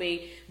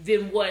assuming,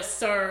 than what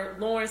Sir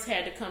Lawrence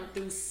had to come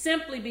through,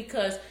 simply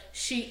because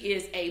she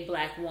is a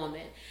Black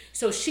woman.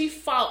 So she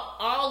fought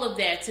all of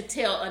that to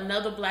tell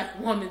another Black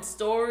woman's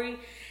story,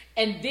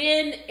 and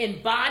then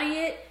embody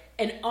it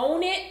and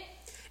own it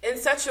in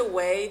such a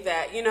way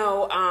that, you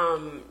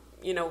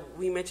know,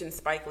 we mentioned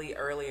Spike Lee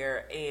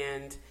earlier,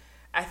 and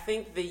I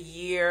think the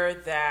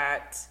year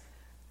that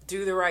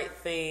Do the Right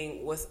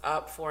Thing was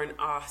up for an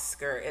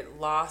Oscar, it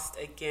lost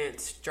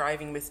against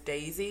Driving Miss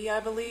Daisy, I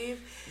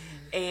believe.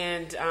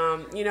 And,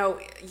 you know,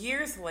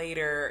 years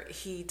later,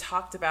 he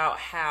talked about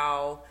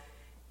how,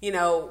 you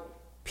know,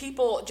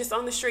 people just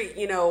on the street,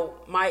 you know,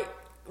 might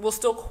will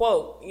still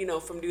quote,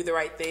 from Do the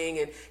Right Thing,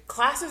 and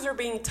classes are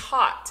being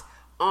taught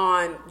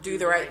on Do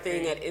the Right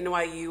Thing at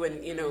NYU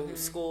and,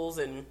 schools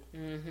and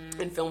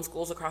film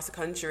schools across the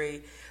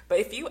country. But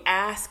if you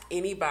ask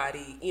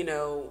anybody,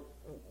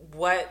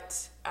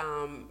 what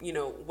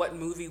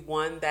movie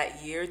won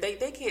that year,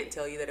 they can't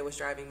tell you that it was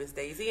Driving Miss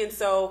Daisy. And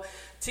so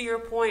to your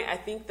point, I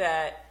think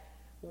that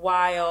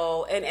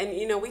while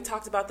and we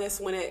talked about this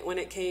when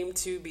it came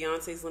to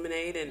Beyonce's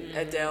Lemonade and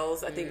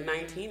Adele's, I think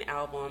 19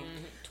 album,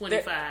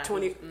 25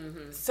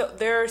 So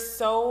there are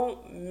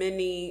so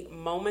many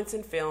moments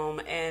in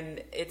film,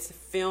 and it's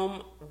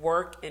film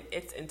work in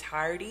its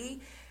entirety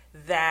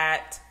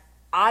that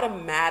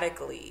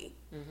automatically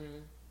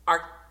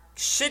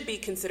should be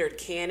considered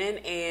canon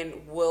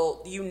and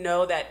will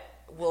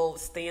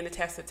stand the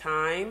test of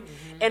time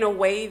in a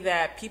way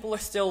that people are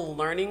still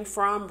learning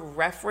from,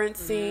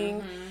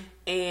 referencing,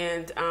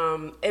 and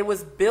it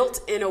was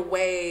built in a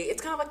way,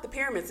 it's kind of like the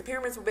pyramids. The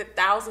pyramids were built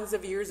thousands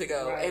of years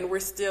ago, and we're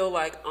still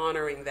like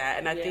honoring that.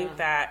 And I think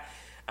that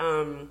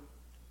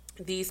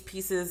these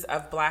pieces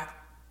of Black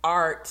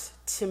art,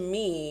 to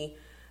me,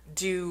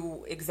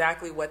 do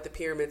exactly what the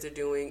pyramids are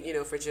doing,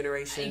 for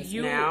generations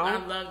now.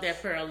 I love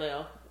that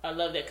parallel. I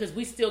love that because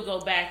we still go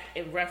back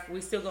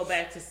we still go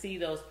back to see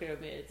those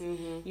pyramids.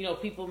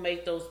 People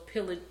make those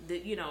pillars.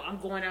 I'm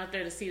going out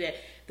there to see that.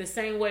 The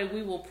same way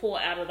we will pull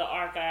out of the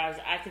archives.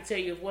 I can tell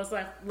you, if What's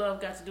Love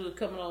got to do with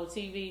coming on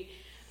TV,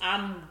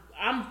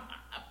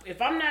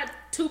 if I'm not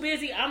too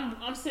busy,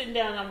 I'm sitting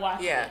down and I'm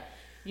watching it.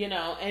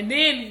 And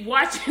then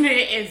watching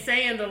it and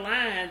saying the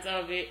lines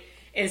of it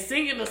and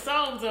singing the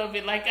songs of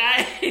it, like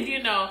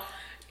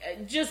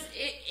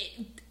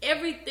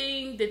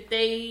everything that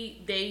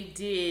they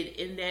did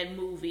in that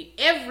movie,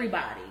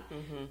 everybody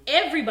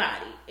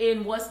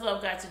in What's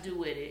Love Got to Do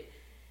with It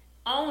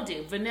owned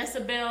it. Vanessa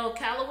Bell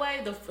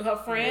Calloway, her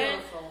friend,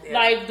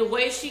 like the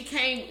way she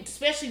came,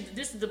 especially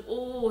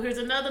here's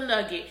another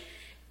nugget,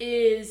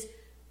 is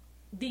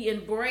the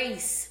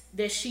embrace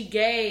that she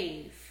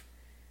gave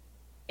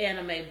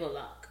Anna Mae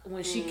Bullock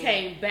when she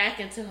came back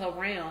into her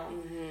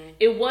realm.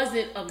 It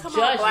wasn't a judgment.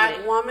 On,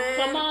 Black woman.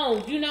 Come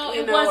on,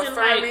 it wasn't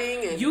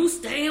like you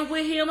staying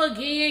with him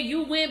again.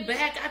 You went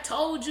back. I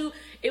told you.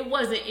 It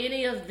wasn't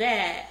any of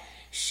that.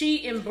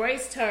 She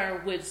embraced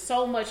her with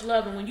so much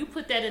love, and when you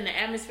put that in the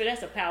atmosphere,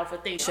 that's a powerful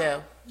thing. Yeah,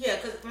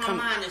 because my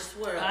mind is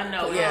swirling. I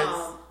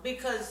know.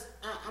 Because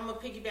I'm gonna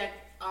piggyback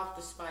off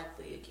the Spike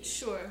Lee again.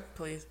 Sure,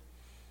 please.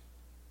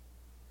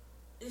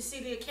 You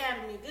see, the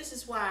Academy. This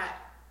is why.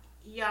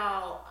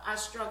 Y'all, I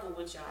struggle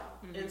with y'all,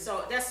 and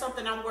so that's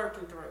something I'm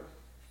working through.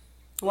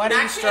 Why do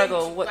you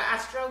struggle? I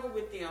struggle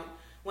with them.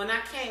 When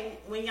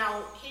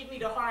y'all hit me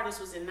the hardest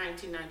was in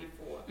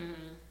 1994.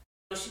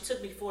 She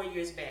took me 4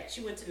 years back.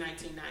 She went to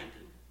 1990.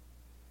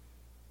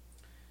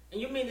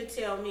 And you mean to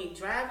tell me,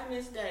 Driving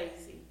Miss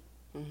Daisy,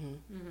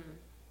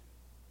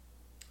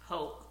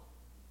 Hope,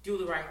 Do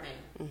the Right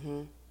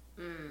Thing.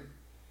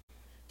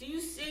 Do you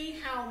see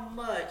how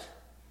much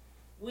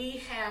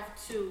we have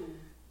to?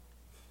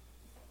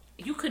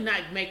 You could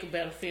not make a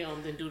better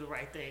film than Do the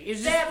Right Thing.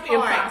 It's just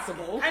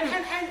impossible.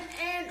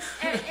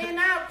 And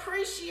I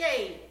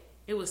appreciate.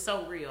 It was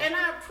so real. And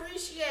I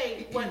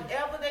appreciate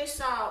whatever they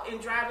saw in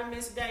Driving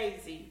Miss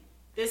Daisy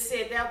that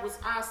said that was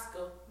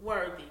Oscar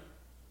worthy.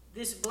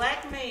 This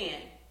black man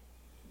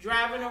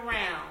driving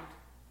around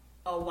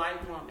a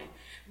white woman.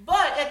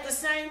 But at the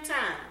same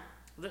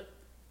time,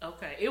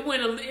 okay, it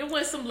went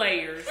some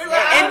layers.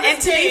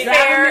 And to be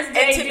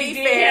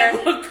fair,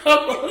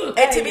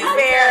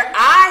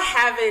 I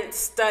haven't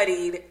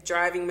studied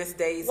Driving Miss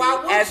Daisy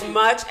as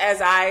much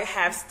as I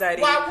have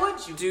studied. Why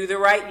would you Do the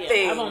Right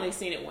Thing? I've only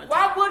seen it one time.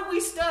 Why would we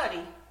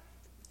study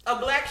a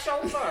black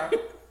chauffeur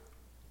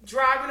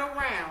driving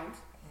around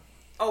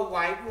a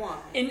white woman?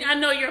 And I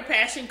know your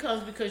passion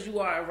comes because you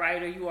are a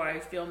writer, you are a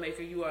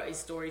filmmaker, you are a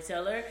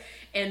storyteller,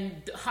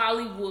 and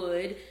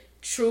Hollywood.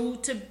 True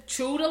to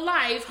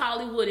life,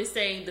 Hollywood is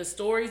saying the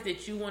stories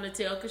that you want to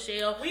tell,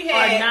 Cashel,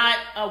 are not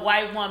a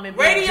white woman.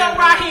 Radio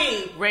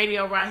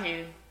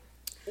Raheem.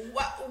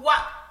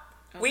 What?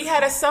 We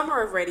had a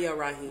summer of Radio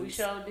Raheem. We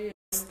sure did.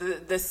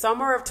 The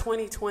summer of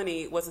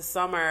 2020 was a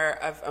summer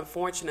of,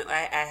 unfortunately,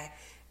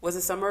 was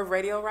a summer of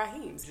Radio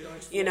Raheems.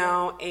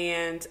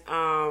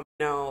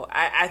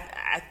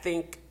 I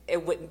think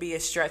it wouldn't be a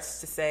stretch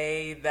to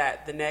say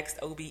that the next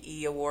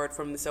OBE award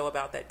from the So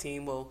About That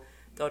team will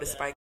go to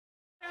Spike.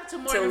 To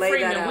Morgan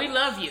Freeman, we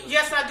love you.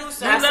 Yes, I do,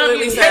 sir.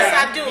 Absolutely, sir. Yes,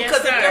 I do.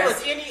 Because if there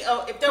was any,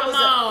 I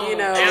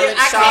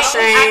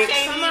can't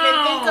even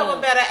think of a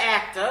better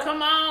actor.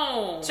 Come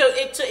on, to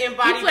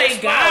embody. He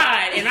played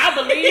God, and I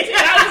believed it.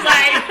 I was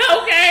like,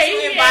 okay,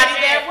 to embody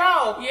that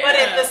role. Yeah. But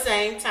at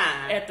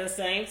the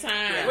same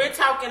time, we're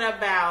talking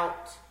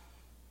about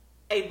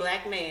a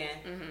black man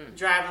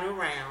driving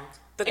around.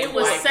 It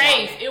was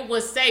safe. Woman. It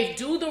was safe.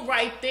 Do the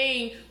Right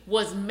Thing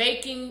was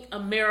making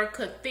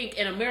America think,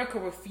 and America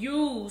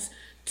refused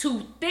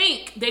to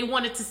think. They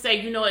wanted to say,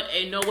 you know what,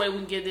 ain't no way we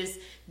can get this,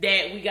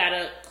 that we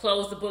gotta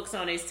close the books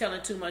on it. It's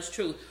telling too much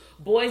truth.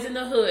 Boys in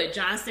the Hood,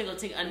 John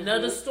Singleton,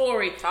 another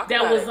story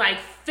that was like,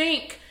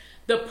 think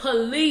The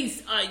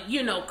Police,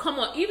 come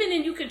on. Even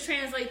then, you can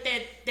translate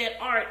that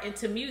art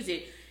into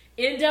music.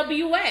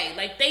 NWA,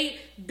 like the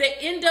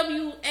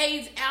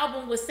NWA's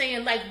album was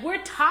saying, like,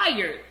 we're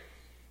tired.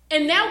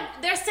 And now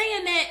they're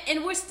saying that,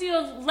 and we're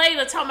still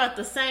later talking about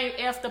the same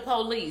F the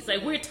police.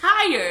 Like, we're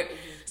tired.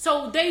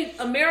 So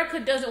America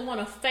doesn't want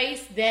to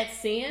face that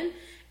sin.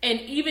 And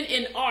even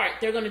in art,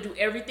 they're going to do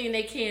everything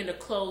they can to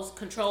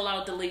control,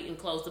 alt, delete, and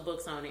close the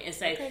books on it. And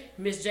say,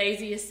 Miss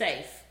Daisy is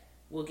safe.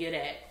 We'll get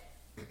at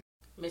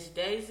Miss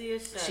Daisy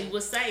is safe. She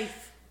was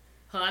safe.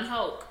 Her and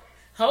Hulk.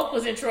 Hulk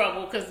was in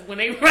trouble because when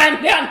they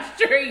ran down the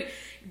street,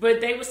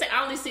 but they would say,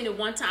 I only seen it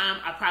one time.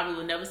 I probably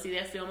will never see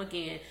that film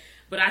again.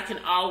 But I can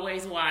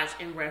always watch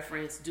and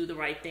reference Do the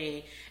Right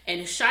Thing.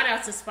 And shout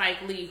out to Spike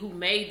Lee, who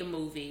made the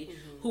movie,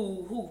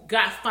 who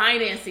got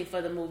financing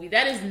for the movie.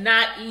 That is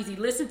not easy.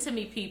 Listen to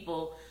me,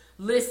 people.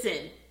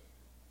 Listen.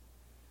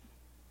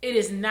 It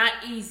is not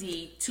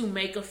easy to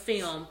make a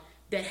film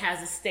that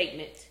has a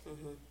statement.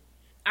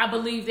 I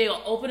believe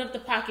they'll open up the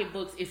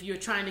pocketbooks if you're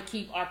trying to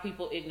keep our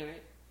people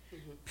ignorant.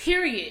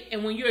 Period.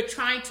 And when you're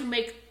trying to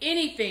make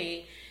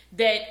anything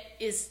that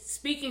is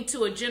speaking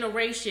to a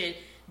generation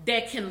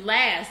that can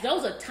last,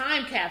 those are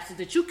time capsules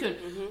that you can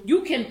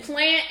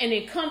plant and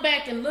then come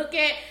back and look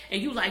at,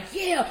 and you like,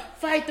 yeah,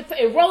 fight the.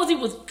 And Rosie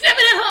was giving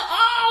it her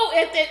all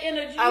at that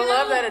energy. I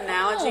love that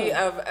analogy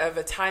of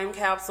a time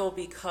capsule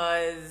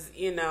because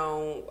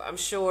I'm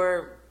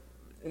sure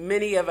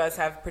many of us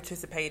have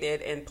participated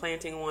in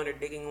planting one or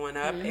digging one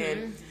up,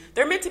 and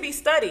they're meant to be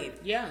studied.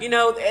 Yeah, and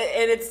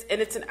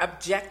it's an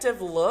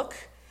objective look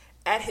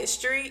at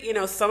history.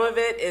 Some of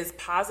it is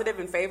positive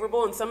and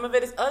favorable, and some of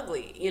it is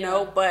ugly.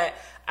 But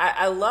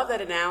I love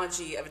that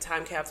analogy of a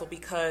time capsule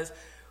because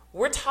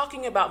we're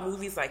talking about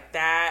movies like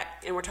that,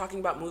 and we're talking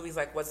about movies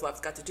like What's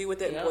Love's Got to Do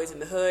with It, and Boys in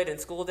the Hood, and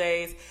School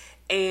Days.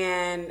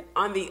 And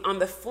on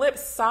the flip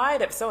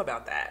side of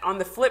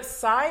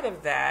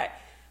that.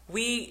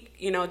 We,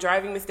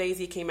 Driving Miss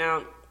Daisy came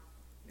out,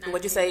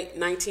 what'd you say,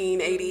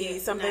 1980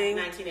 something?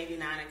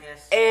 1989, I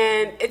guess.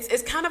 And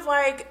it's kind of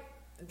like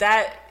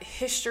that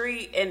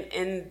history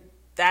in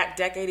that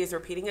decade is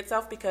repeating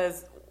itself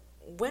because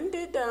when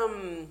did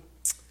the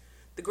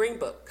Green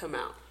Book come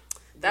out?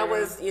 That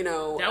was,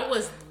 That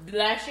was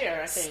last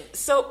year, I think.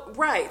 So,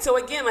 right. So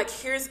again, like,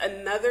 here's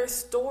another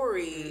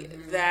story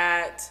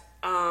that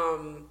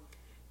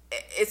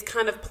is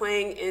kind of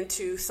playing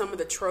into some of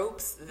the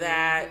tropes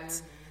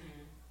that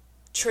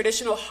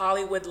traditional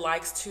Hollywood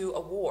likes to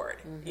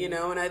award,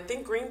 and I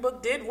think Green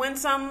Book did win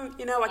some,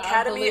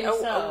 Academy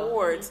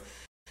Awards.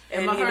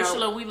 And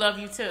Mahershala, we love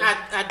you too.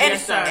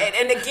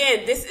 And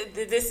again, this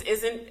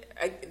isn't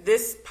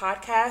this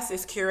podcast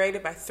is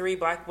curated by 3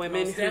 Black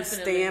women who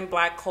stand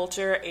Black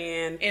culture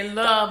and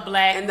love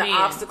Black and men. The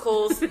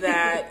obstacles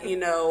that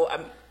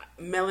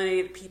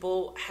melanated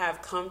people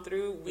have come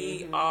through.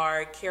 We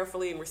are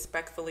carefully and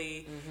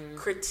respectfully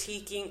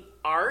critiquing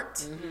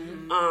art.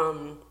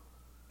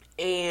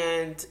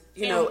 And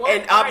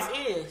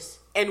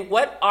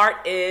what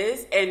art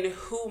is and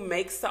who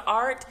makes the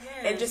art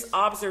and just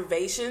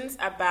observations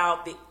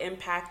about the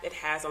impact it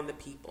has on the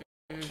people.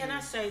 Can I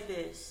say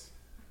this?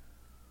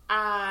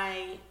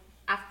 I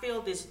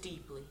feel this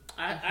deeply.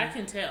 I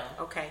can tell.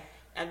 Okay,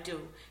 I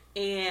do.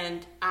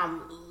 And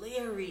I'm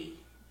leery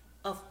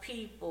of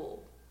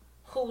people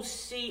who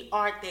see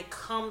art that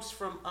comes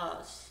from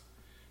us,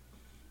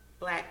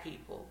 Black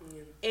people,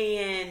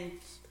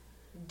 and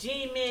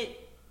deem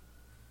it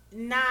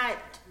not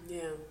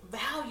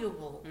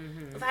valuable.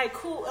 Like,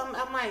 who?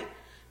 I'm like,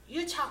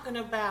 you're talking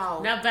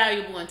about not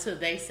valuable until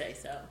they say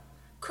so.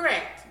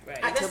 Correct. Right.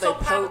 Until they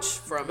poach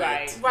from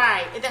it.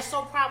 Right. And that's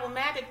so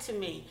problematic to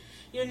me.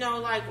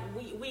 Like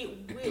we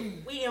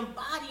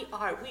embody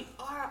art. We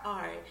are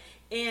art.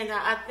 And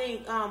I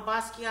think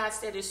Basquiat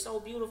said it so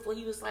beautiful.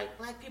 He was like,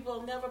 Black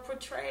people are never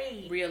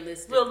portrayed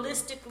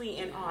realistically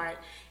in art.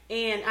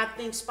 And I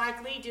think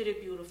Spike Lee did it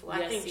beautiful.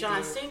 Yes, I think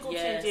John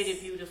Singleton did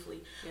it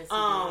beautifully. Yes,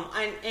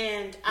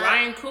 and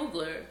Ryan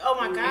Coogler. Oh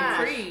my God.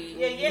 Creed.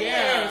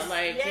 Yes, you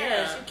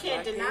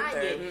can't Black deny Panther.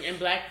 it. And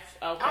Black.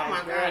 Okay. Oh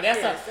my God.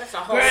 That's a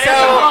whole. That's a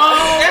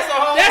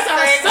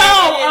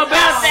song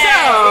about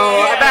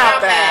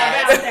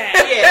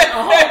that. Yeah.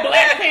 A whole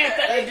Black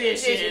Panther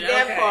edition.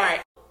 That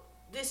part.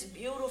 This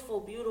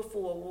beautiful,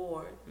 beautiful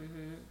award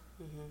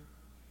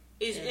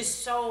is to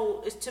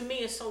me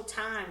it's so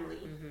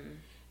timely.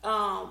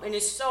 And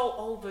it's so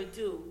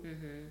overdue.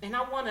 And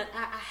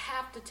I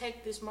have to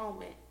take this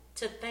moment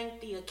to thank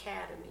the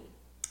Academy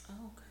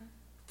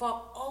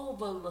for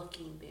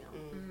overlooking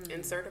them.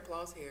 Insert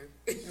applause here.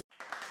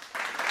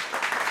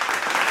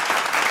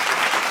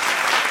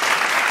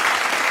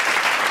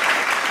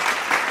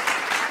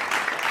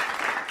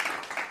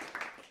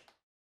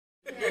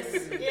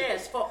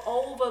 Yes, for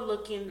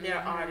overlooking their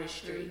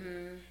artistry,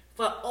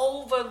 for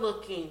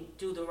overlooking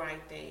Do the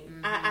Right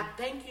Thing. I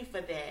thank you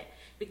for that.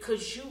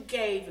 Because you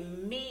gave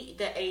me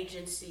the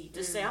agency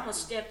to say I'm gonna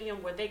step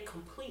in where they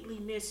completely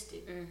missed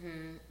it.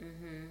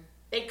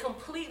 They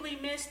completely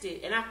missed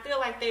it, and I feel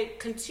like they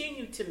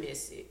continue to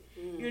miss it.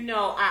 You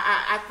know,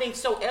 I think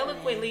so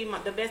eloquently.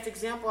 The best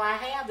example I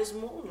have is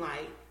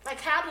Moonlight. Like,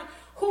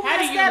 who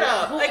messed that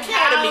up?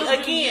 Academy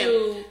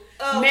again.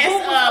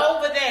 Mess up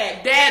over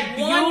that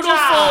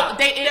beautiful.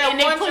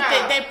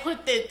 They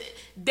put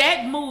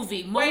that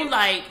movie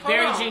Moonlight.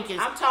 Barry Jenkins.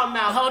 I'm talking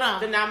about. Hold on.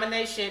 The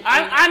nomination.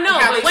 I know,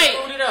 but wait.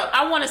 Screwed it up.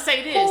 I want to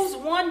say this. Who's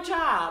one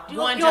job?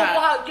 Your one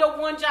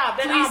job.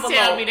 Please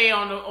tell me they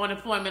on the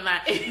appointment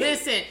line.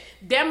 Listen,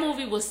 that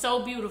movie was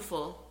so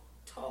beautiful.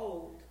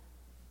 Told.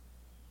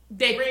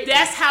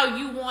 That's how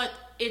you want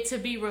it to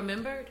be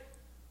remembered.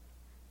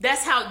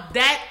 That's how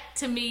that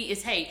to me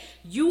is hate.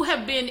 You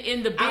have been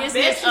in the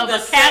business of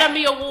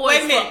Academy Awards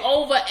for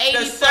over 80 plus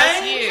years. The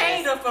same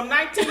hater from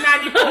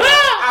 1994.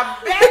 I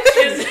bet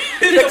you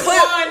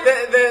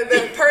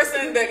the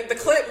person, the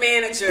clip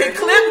manager. The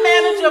clip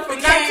manager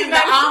from 1994.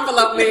 The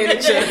envelope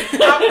manager.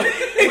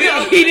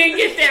 He didn't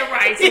get that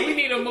right, so we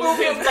need to move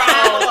him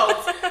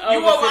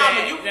You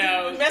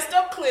messed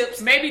up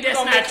clips. Maybe that's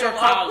not your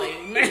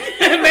calling.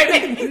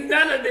 Maybe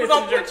none of this is your calling. We're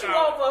going to put you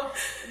over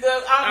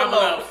the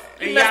envelope.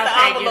 You messed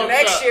the envelope.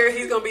 Next year,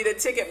 he's going to be the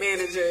ticket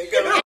manager.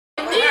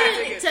 And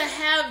then to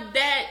have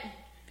that,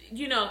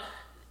 you know,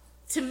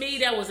 to me,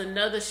 that was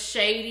another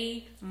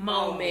shady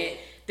moment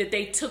that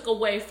they took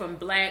away from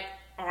black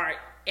art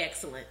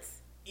excellence.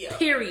 Yeah.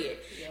 Period.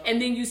 Yeah.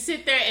 And then you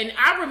sit there, and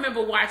I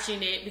remember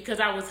watching it because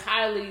I was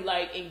highly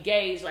like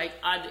engaged, like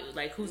I do,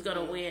 like who's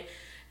gonna win.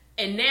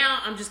 And now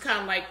I'm just kind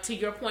of like, to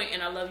your point,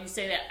 and I love you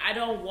say that, I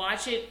don't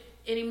watch it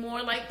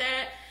anymore like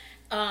that,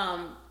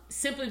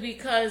 simply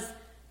because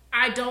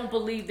I don't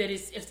believe that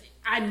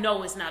I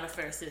know it's not a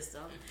fair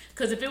system.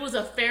 Because if it was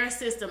a fair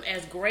system,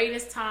 as great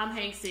as Tom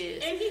Hanks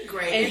is, and he's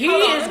great, and he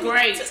is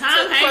great.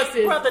 Tom Hanks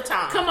is Brother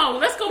Tom. Come on,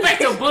 let's go back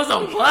to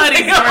Bosom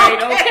Buddies.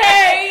 Great,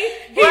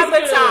 okay?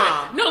 Brother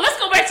Tom. No, let's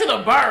go back to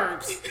the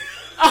Burbs.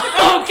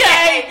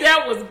 Okay,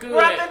 that was good.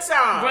 Brother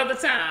Tom.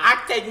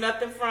 I take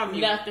nothing from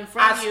you. Nothing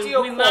from you.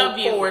 Still we love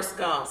you. Forrest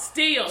Gump.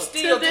 Still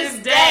to this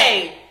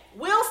day.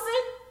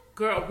 Wilson.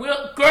 Girl,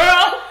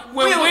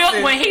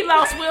 when he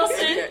lost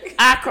Wilson,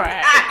 I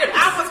cried.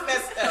 I was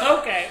messed up.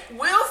 Okay.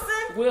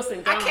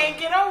 Wilson gone. I can't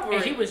get over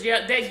it. He was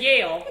that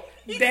Yale.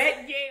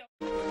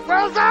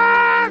 Wilson!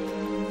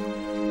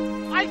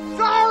 I'm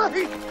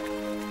sorry!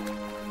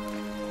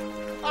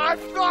 I'm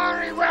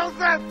sorry,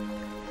 Wilson!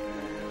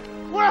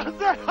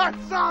 Wilson,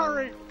 I'm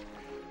sorry!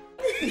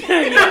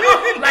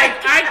 Like,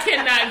 I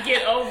cannot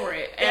get over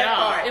it at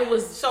all. It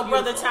was so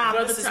beautiful. Brother Tom,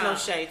 this is no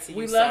shade to you.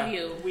 We love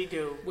you. We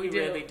do. We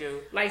really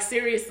do. Like,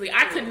 seriously,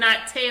 I could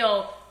not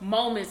tell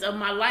moments of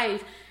my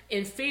life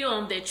in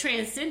film that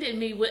transcended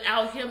me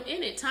without him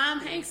in it.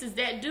 Tom Hanks is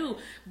that dude.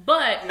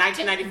 But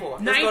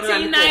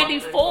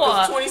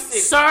 1994,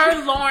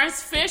 Sir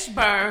Lawrence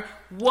Fishburne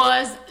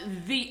was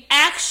the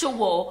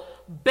actual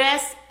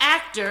best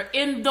actor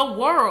in the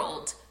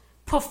world.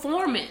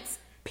 Performance,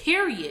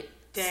 period.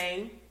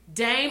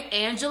 Dame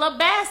Angela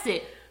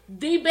Bassett,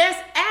 the best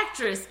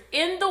actress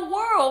in the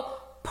world,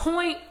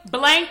 point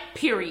blank,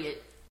 period.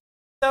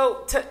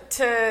 So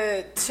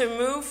to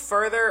move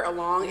further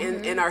along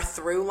in our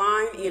through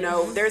line, you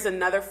know, there's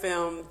another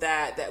film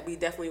that we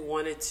definitely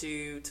wanted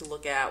to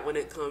look at when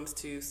it comes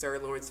to Sir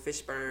Lawrence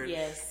Fishburne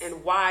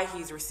and why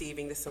he's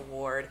receiving this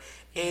award.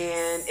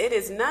 And it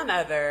is none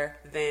other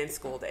than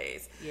School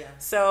Daze. Yeah.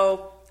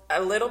 So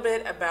a little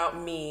bit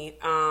about me.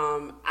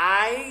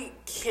 I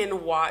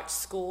can watch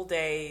School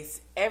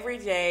Daze every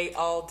day,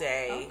 all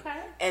day,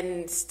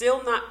 and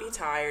still not be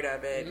tired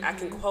of it. I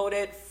can quote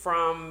it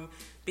from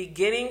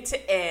beginning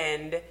to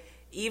end,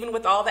 even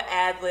with all the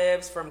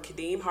ad-libs from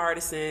Kadeem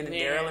Hardison and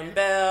Darylyn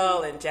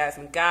Bell and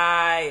Jasmine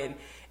Guy and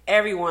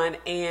everyone.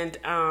 And,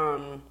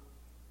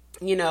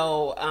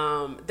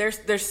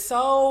 there's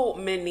so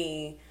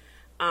many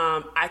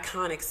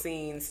iconic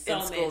scenes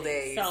in School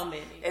Daze. So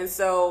many. And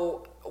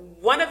so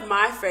one of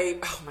my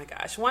favorites,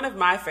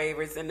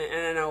 and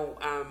I know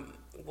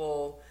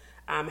we'll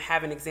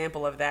have an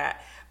example of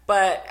that,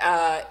 but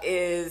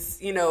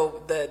is, you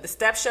know, the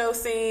step show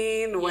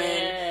scene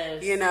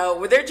when, you know,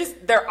 where they're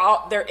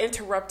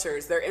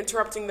interrupters. They're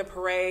interrupting the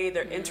parade.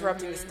 They're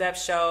interrupting the step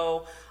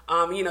show.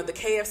 You know, the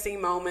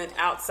KFC moment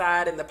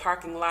outside in the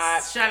parking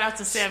lot. Shout out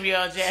to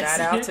Samuel Jackson.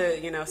 Shout out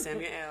to,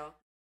 Samuel.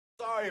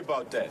 Sorry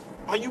about that.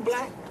 Are you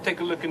black?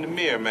 Take a look in the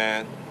mirror,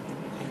 man.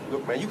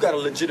 Look, man, you got a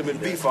legitimate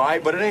beef, all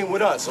right? But it ain't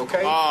with us,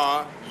 okay?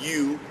 Are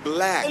you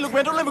black? Hey, look,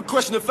 man, don't let me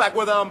question the fact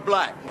whether I'm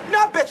black.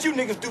 Now, I bet you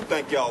niggas do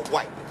think y'all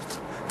white.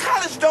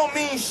 College don't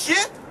mean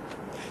shit.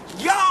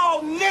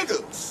 Y'all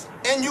niggas.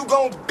 And you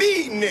gonna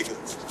be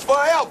niggas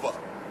forever.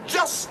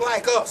 Just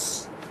like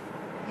us.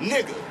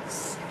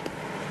 Niggas.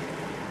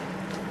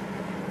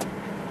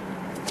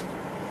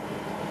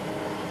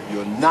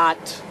 You're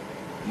not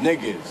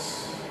niggas.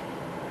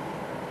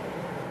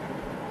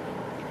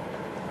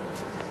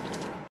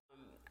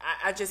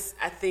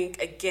 I think,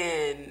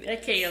 again,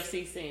 that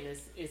KFC scene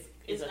is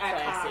a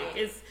classic.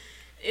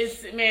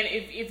 It's man,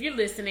 if you're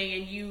listening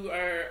and you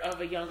are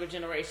of a younger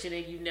generation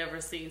and you've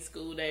never seen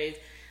School Daze,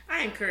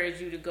 I encourage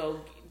you to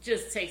go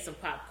just take some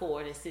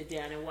popcorn and sit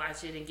down and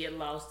watch it and get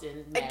lost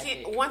in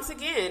magic. Once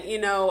again,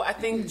 I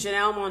think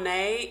Janelle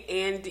Monáe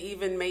and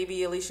even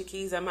maybe Alicia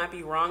Keys, I might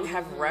be wrong,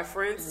 have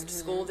referenced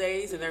School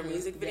Days in their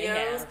music videos. They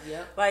have,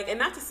 yep. And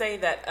not to say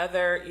that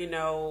other,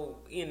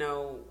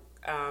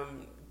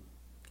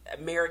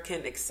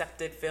 American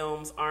accepted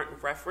films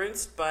aren't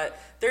referenced, but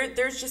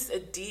there's just a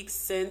deep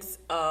sense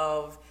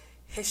of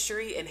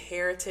history and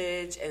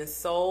heritage and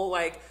soul,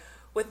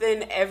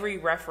 within every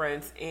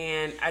reference.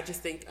 And I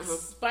just think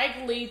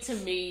Spike Lee, to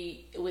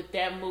me, with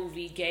that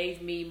movie,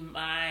 gave me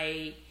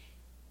my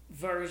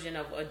version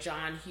of a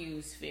John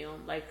Hughes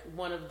film,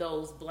 one of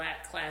those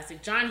black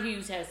classic. John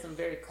Hughes has some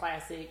very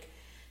classic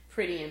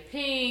Pretty in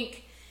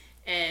Pink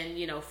and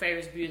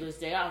Ferris Bueller's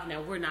Day Off.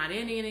 Now, we're not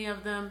in any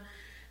of them,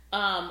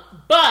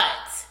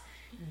 but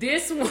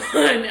this one,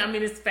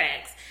 it's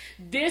facts.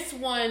 This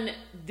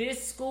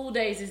School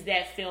Days is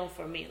that film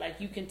for me.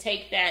 You can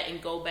take that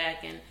and go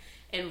back and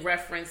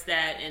reference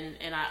that,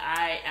 and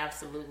I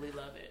absolutely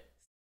love it.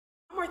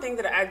 One more thing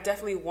that I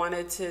definitely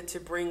wanted to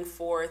bring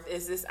forth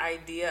is this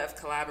idea of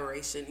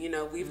collaboration.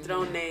 We've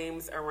thrown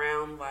names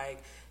around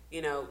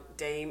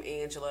Dame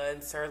Angela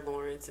and Sir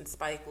Lawrence and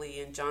Spike Lee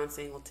and John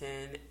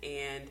Singleton,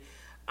 and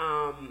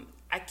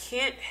I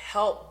can't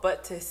help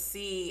but to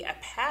see a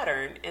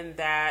pattern in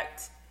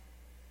that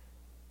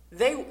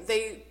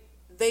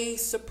they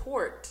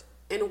support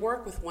and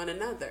work with one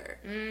another,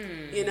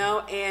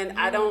 and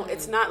I don't,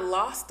 it's not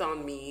lost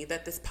on me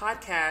that this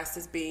podcast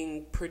is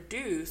being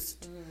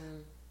produced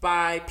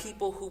by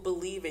people who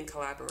believe in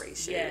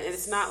collaboration. Yes. And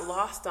it's not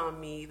lost on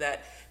me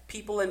that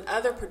people in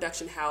other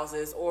production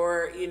houses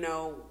or,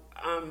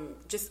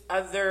 just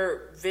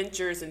other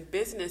ventures and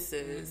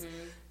businesses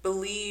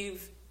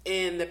believe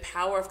in the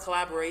power of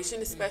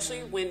collaboration,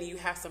 especially when you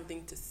have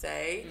something to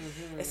say,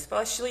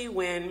 especially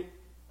when,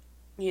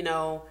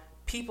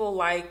 people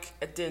like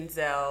a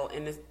Denzel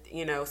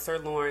and Sir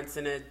Lawrence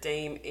and a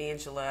Dame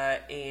Angela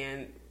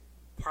and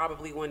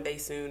probably one day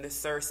soon a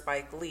Sir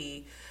Spike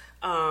Lee,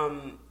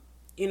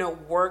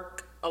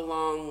 work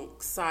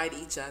alongside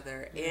each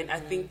other. And I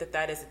think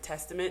that is a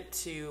testament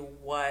to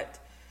what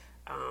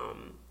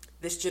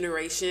this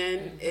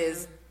generation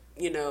is,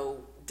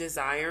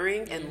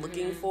 desiring and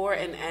looking for.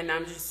 And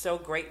I'm just so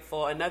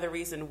grateful. Another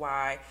reason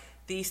why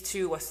these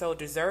two are so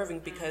deserving,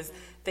 because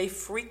they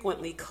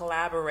frequently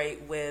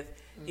collaborate with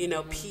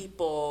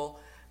people,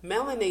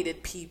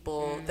 melanated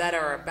people that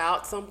are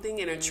about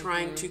something and are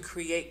trying to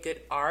create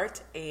good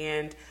art.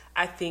 And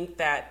I think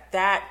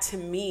that to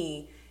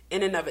me,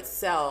 in and of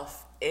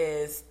itself,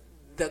 is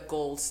the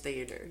gold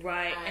standard.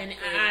 Right, and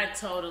I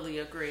totally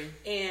agree.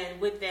 And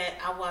with that,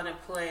 I want to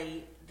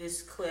play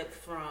this clip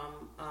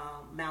from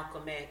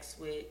Malcolm X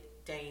with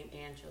Dame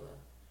Angela.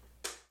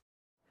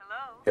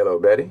 Hello,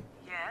 Betty?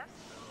 Yes?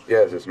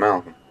 Yes, it's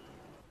Malcolm.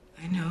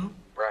 I know.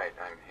 Right,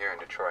 I'm here in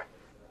Detroit.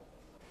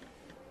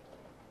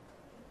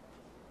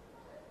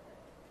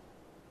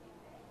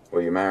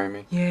 Will you marry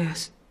me?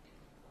 Yes.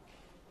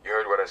 You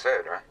heard what I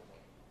said, right?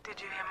 Did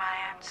you hear my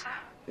answer?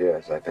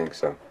 Yes, I think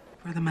so.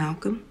 Brother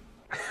Malcolm?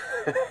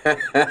 Are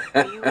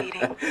you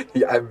eating?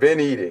 Yeah, I've been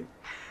eating.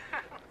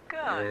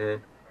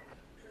 Good.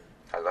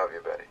 I love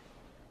you, Betty.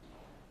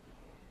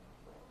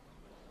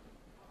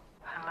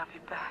 I love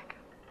you back.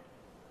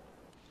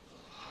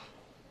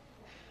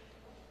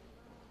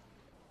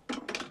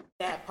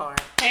 That part.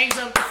 Hangs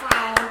up the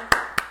phone,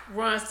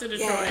 runs to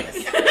Detroit.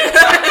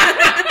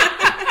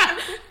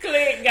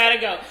 Click, gotta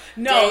go.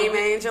 No, Dame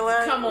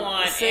Angela, come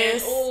on,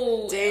 sis.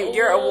 And, Dame,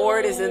 your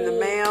award is in the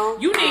mail.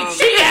 You need.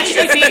 She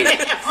actually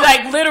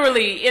needs,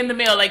 literally in the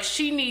mail.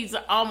 She needs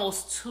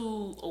almost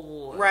 2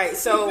 awards. Right.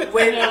 So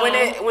when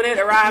it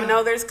arrives,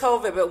 no, there's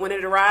COVID, but when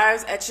it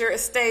arrives at your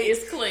estate,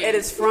 it's clean. It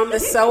is from the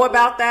So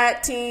About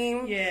That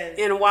team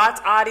in Watts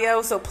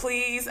Audio. So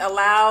please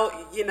allow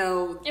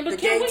the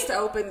gates to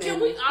open. Can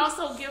we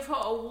also give her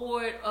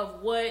award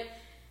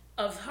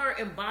of her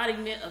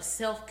embodiment of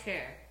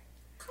self-care?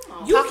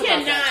 Come on. You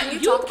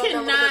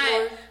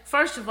cannot.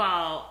 First of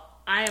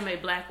all, I am a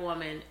black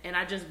woman, and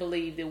I just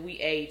believe that we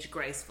age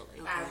gracefully.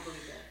 Okay. I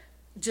believe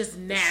that. Just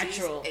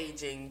natural. She's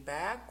aging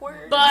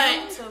backwards.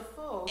 But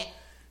beautiful.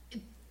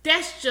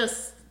 That's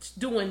just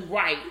doing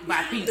right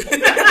by people. That's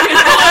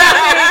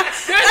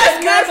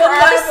good for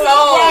her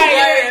soul.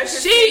 Right. Yeah,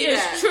 she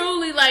is truly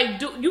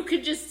you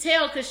could just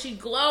tell because she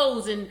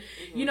glows, and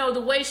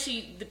the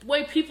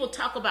way people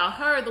talk about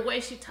her, the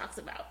way she talks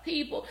about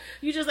people,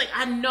 you just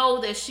I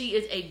know that she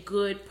is a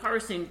good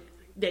person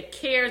that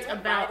cares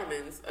about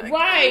vitamins.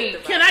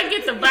 Right. Can I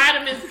get the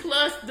vitamins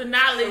plus the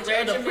knowledge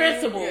of the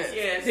principles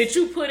that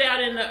you put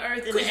out in the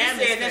earth and the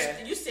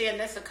atmosphere? You saying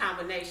that's a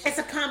combination. It's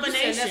a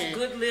combination. That's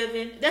good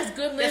living. That's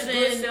good living.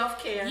 That's good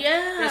self-care.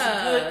 Yeah.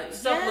 That's good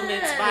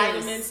supplements,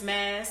 vitamins,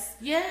 masks.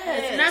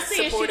 Yes. Not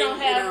saying she don't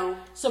have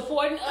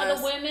supporting other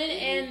women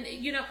and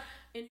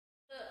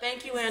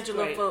Thank you,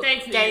 Angela,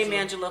 Thank you, Dame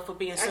Angela, for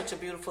being such a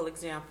beautiful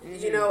example.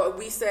 You know,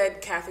 we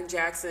said Katherine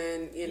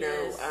Jackson,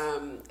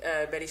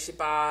 Betty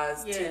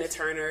Shabazz, Tina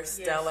Turner,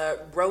 Stella,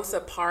 Rosa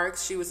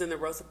Parks. She was in the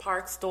Rosa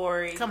Parks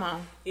story. Come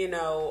on. You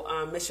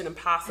know, Mission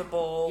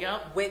Impossible.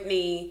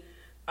 Whitney.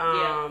 Come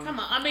on.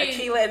 I mean,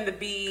 Akeelah and the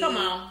Bee. Come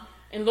on.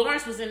 And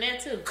Lawrence was in that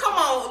too. Come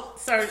on.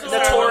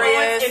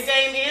 Notorious. And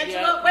Dame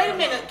Angela. Wait a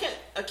minute.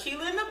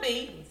 Akeelah and the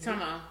Bee.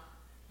 Come on.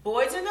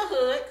 Boys in the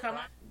Hood. Come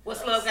on.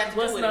 What's love got to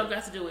do with it? What's love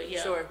got to do with it?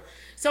 Yeah. Sure.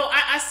 So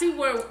I see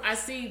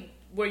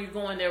where you're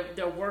going.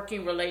 Their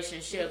working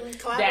relationship,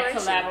 that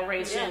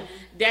collaboration,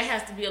 that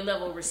has to be a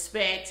level of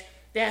respect.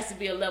 There has to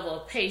be a level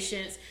of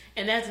patience,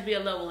 and there has to be a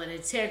level of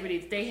integrity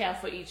that they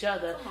have for each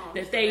other.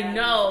 That they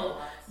know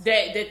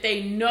that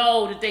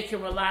they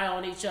can rely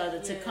on each other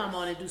to come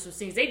on and do some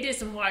scenes. They did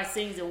some hard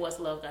scenes in What's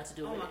Love Got to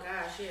Do with It. Oh my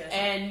gosh, yes.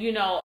 And you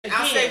know, again,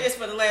 I'll say this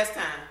for the last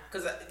time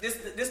because this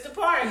the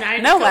part.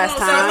 No last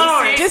time. Sir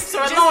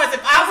Lawrence,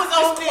 if I was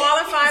on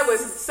qualified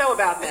was so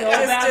about that. So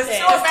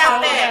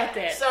about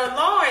that. Sir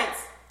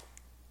Lawrence.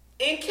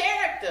 In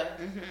character,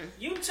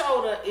 you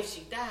told her if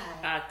she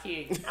died, I'll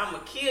kill you. I'm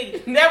gonna kill you.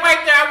 That right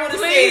there, I would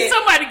have said. Please,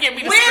 somebody get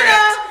me the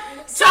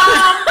script. Tom,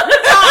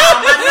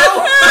 I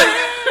know.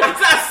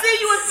 I see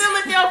you in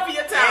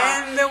Philadelphia, Tom.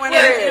 And the winner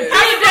is.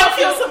 How you gonna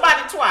kill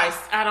somebody twice?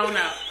 I don't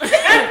know.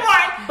 That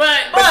part,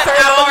 but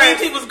I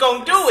believe he was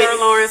gonna do it. Sir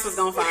Lawrence was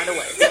gonna find a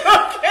way.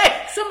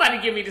 Okay.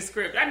 Somebody give me the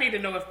script. I need to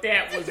know if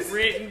that was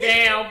written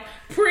down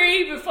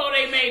before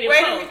they made it.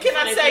 Wait a minute, can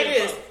I say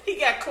this? He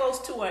got close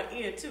to her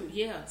ear too.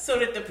 Yeah. So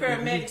that the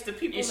paramedics, the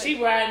people. Is she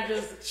riding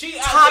this?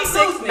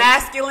 Toxic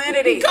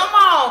masculinity. Come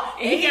on.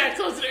 And he got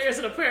close to the ears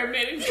of the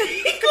paramedics.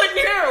 He couldn't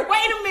hear her.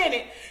 Wait a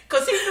minute.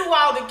 Because he knew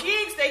all the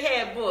gigs they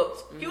had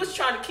booked. He was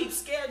trying to keep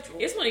schedule.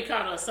 It's when he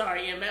called her a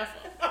sorry MF.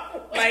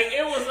 Like,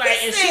 it was like,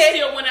 and she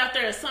still went out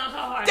there and sung her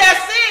heart.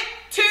 That's it.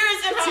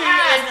 Tears in her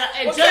eyes.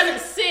 And Justin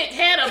Sick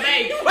had a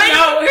baby.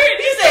 No,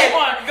 he said,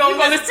 you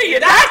want to see your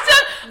doctor?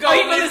 Or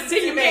you want to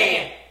see your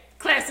man?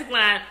 Classic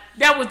line.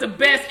 That was the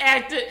best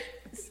actor.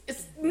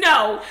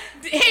 No.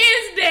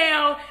 Hands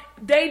down,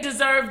 they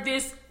deserve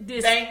this.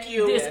 Thank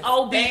you. This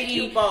OBE. Thank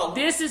you both.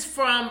 This is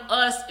from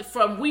us.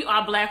 We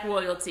are Black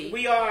royalty.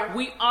 We are.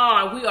 We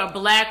are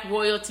Black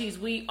royalties.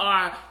 We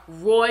are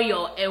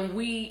royal, and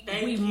we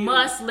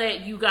must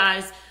let you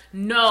guys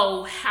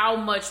know how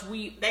much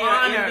we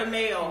honor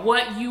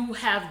what you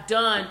have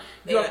done,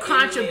 your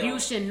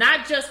contribution,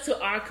 not just to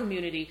our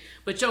community,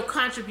 but your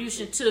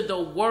contribution to the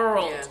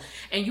world. Yeah.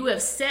 And you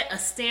have set a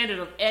standard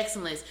of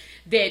excellence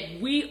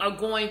that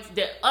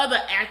that other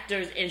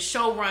actors and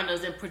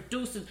showrunners and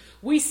producers,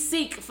 we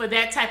seek for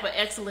that type of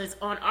excellence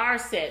on our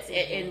sets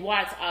in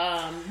Watts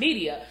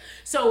Media.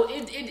 So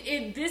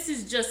this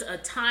is just a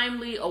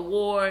timely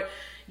award.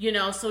 You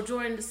know, so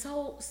Jordan,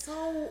 so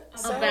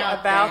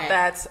about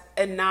that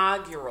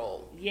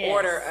inaugural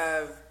Order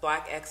of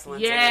Black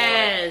Excellence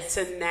Award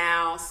to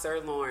now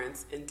Sir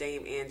Lawrence and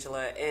Dame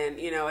Angela, and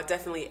you know, I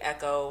definitely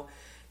echo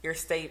your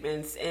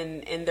statements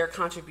and their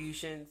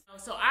contributions.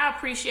 So I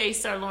appreciate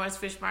Sir Lawrence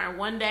Fishburne.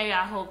 One day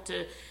I hope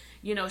to,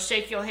 you know,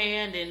 shake your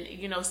hand and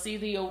you know see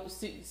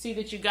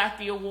that you got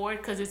the award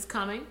because it's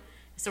coming.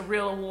 It's a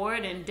real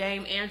award, and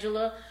Dame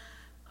Angela,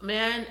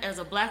 man, as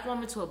a Black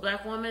woman to a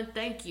Black woman,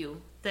 thank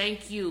you.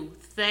 Thank you.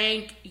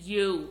 Thank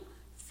you.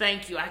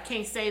 Thank you. I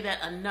can't say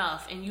that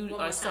enough. And you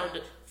are so...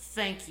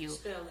 Thank you.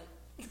 Spell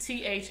it.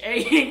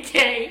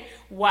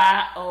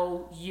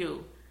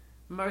 THANKYOU.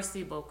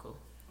 Merci beaucoup.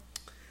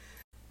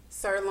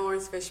 Sir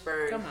Lawrence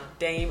Fishburne,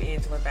 Dame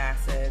Angela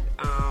Bassett,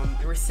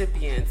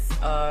 recipients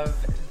of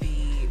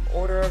the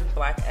Order of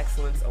Black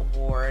Excellence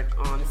Award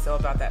on So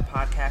About That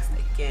podcast.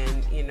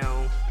 Again, you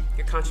know,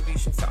 your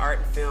contributions to art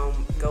and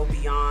film go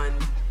beyond...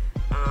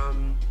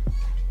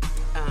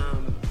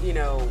 you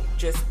know,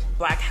 just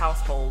Black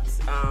households,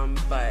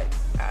 but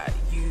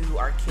you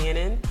are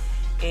canon.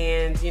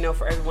 And, you know,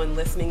 for everyone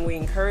listening, we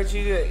encourage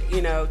you to,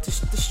 you know, to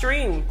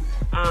stream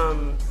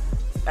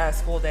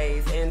School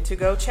Days and to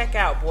go check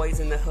out Boys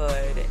in the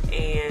Hood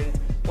and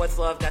What's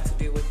Love Got to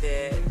Do with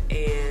It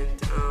and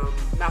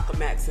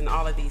Malcolm X and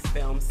all of these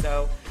films.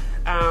 So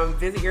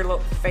visit your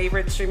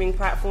favorite streaming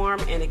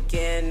platform. And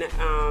again,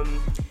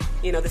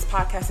 you know, this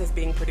podcast is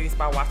being produced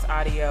by Watts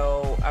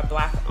Audio, a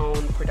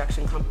Black-owned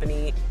production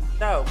company.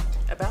 So,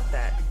 about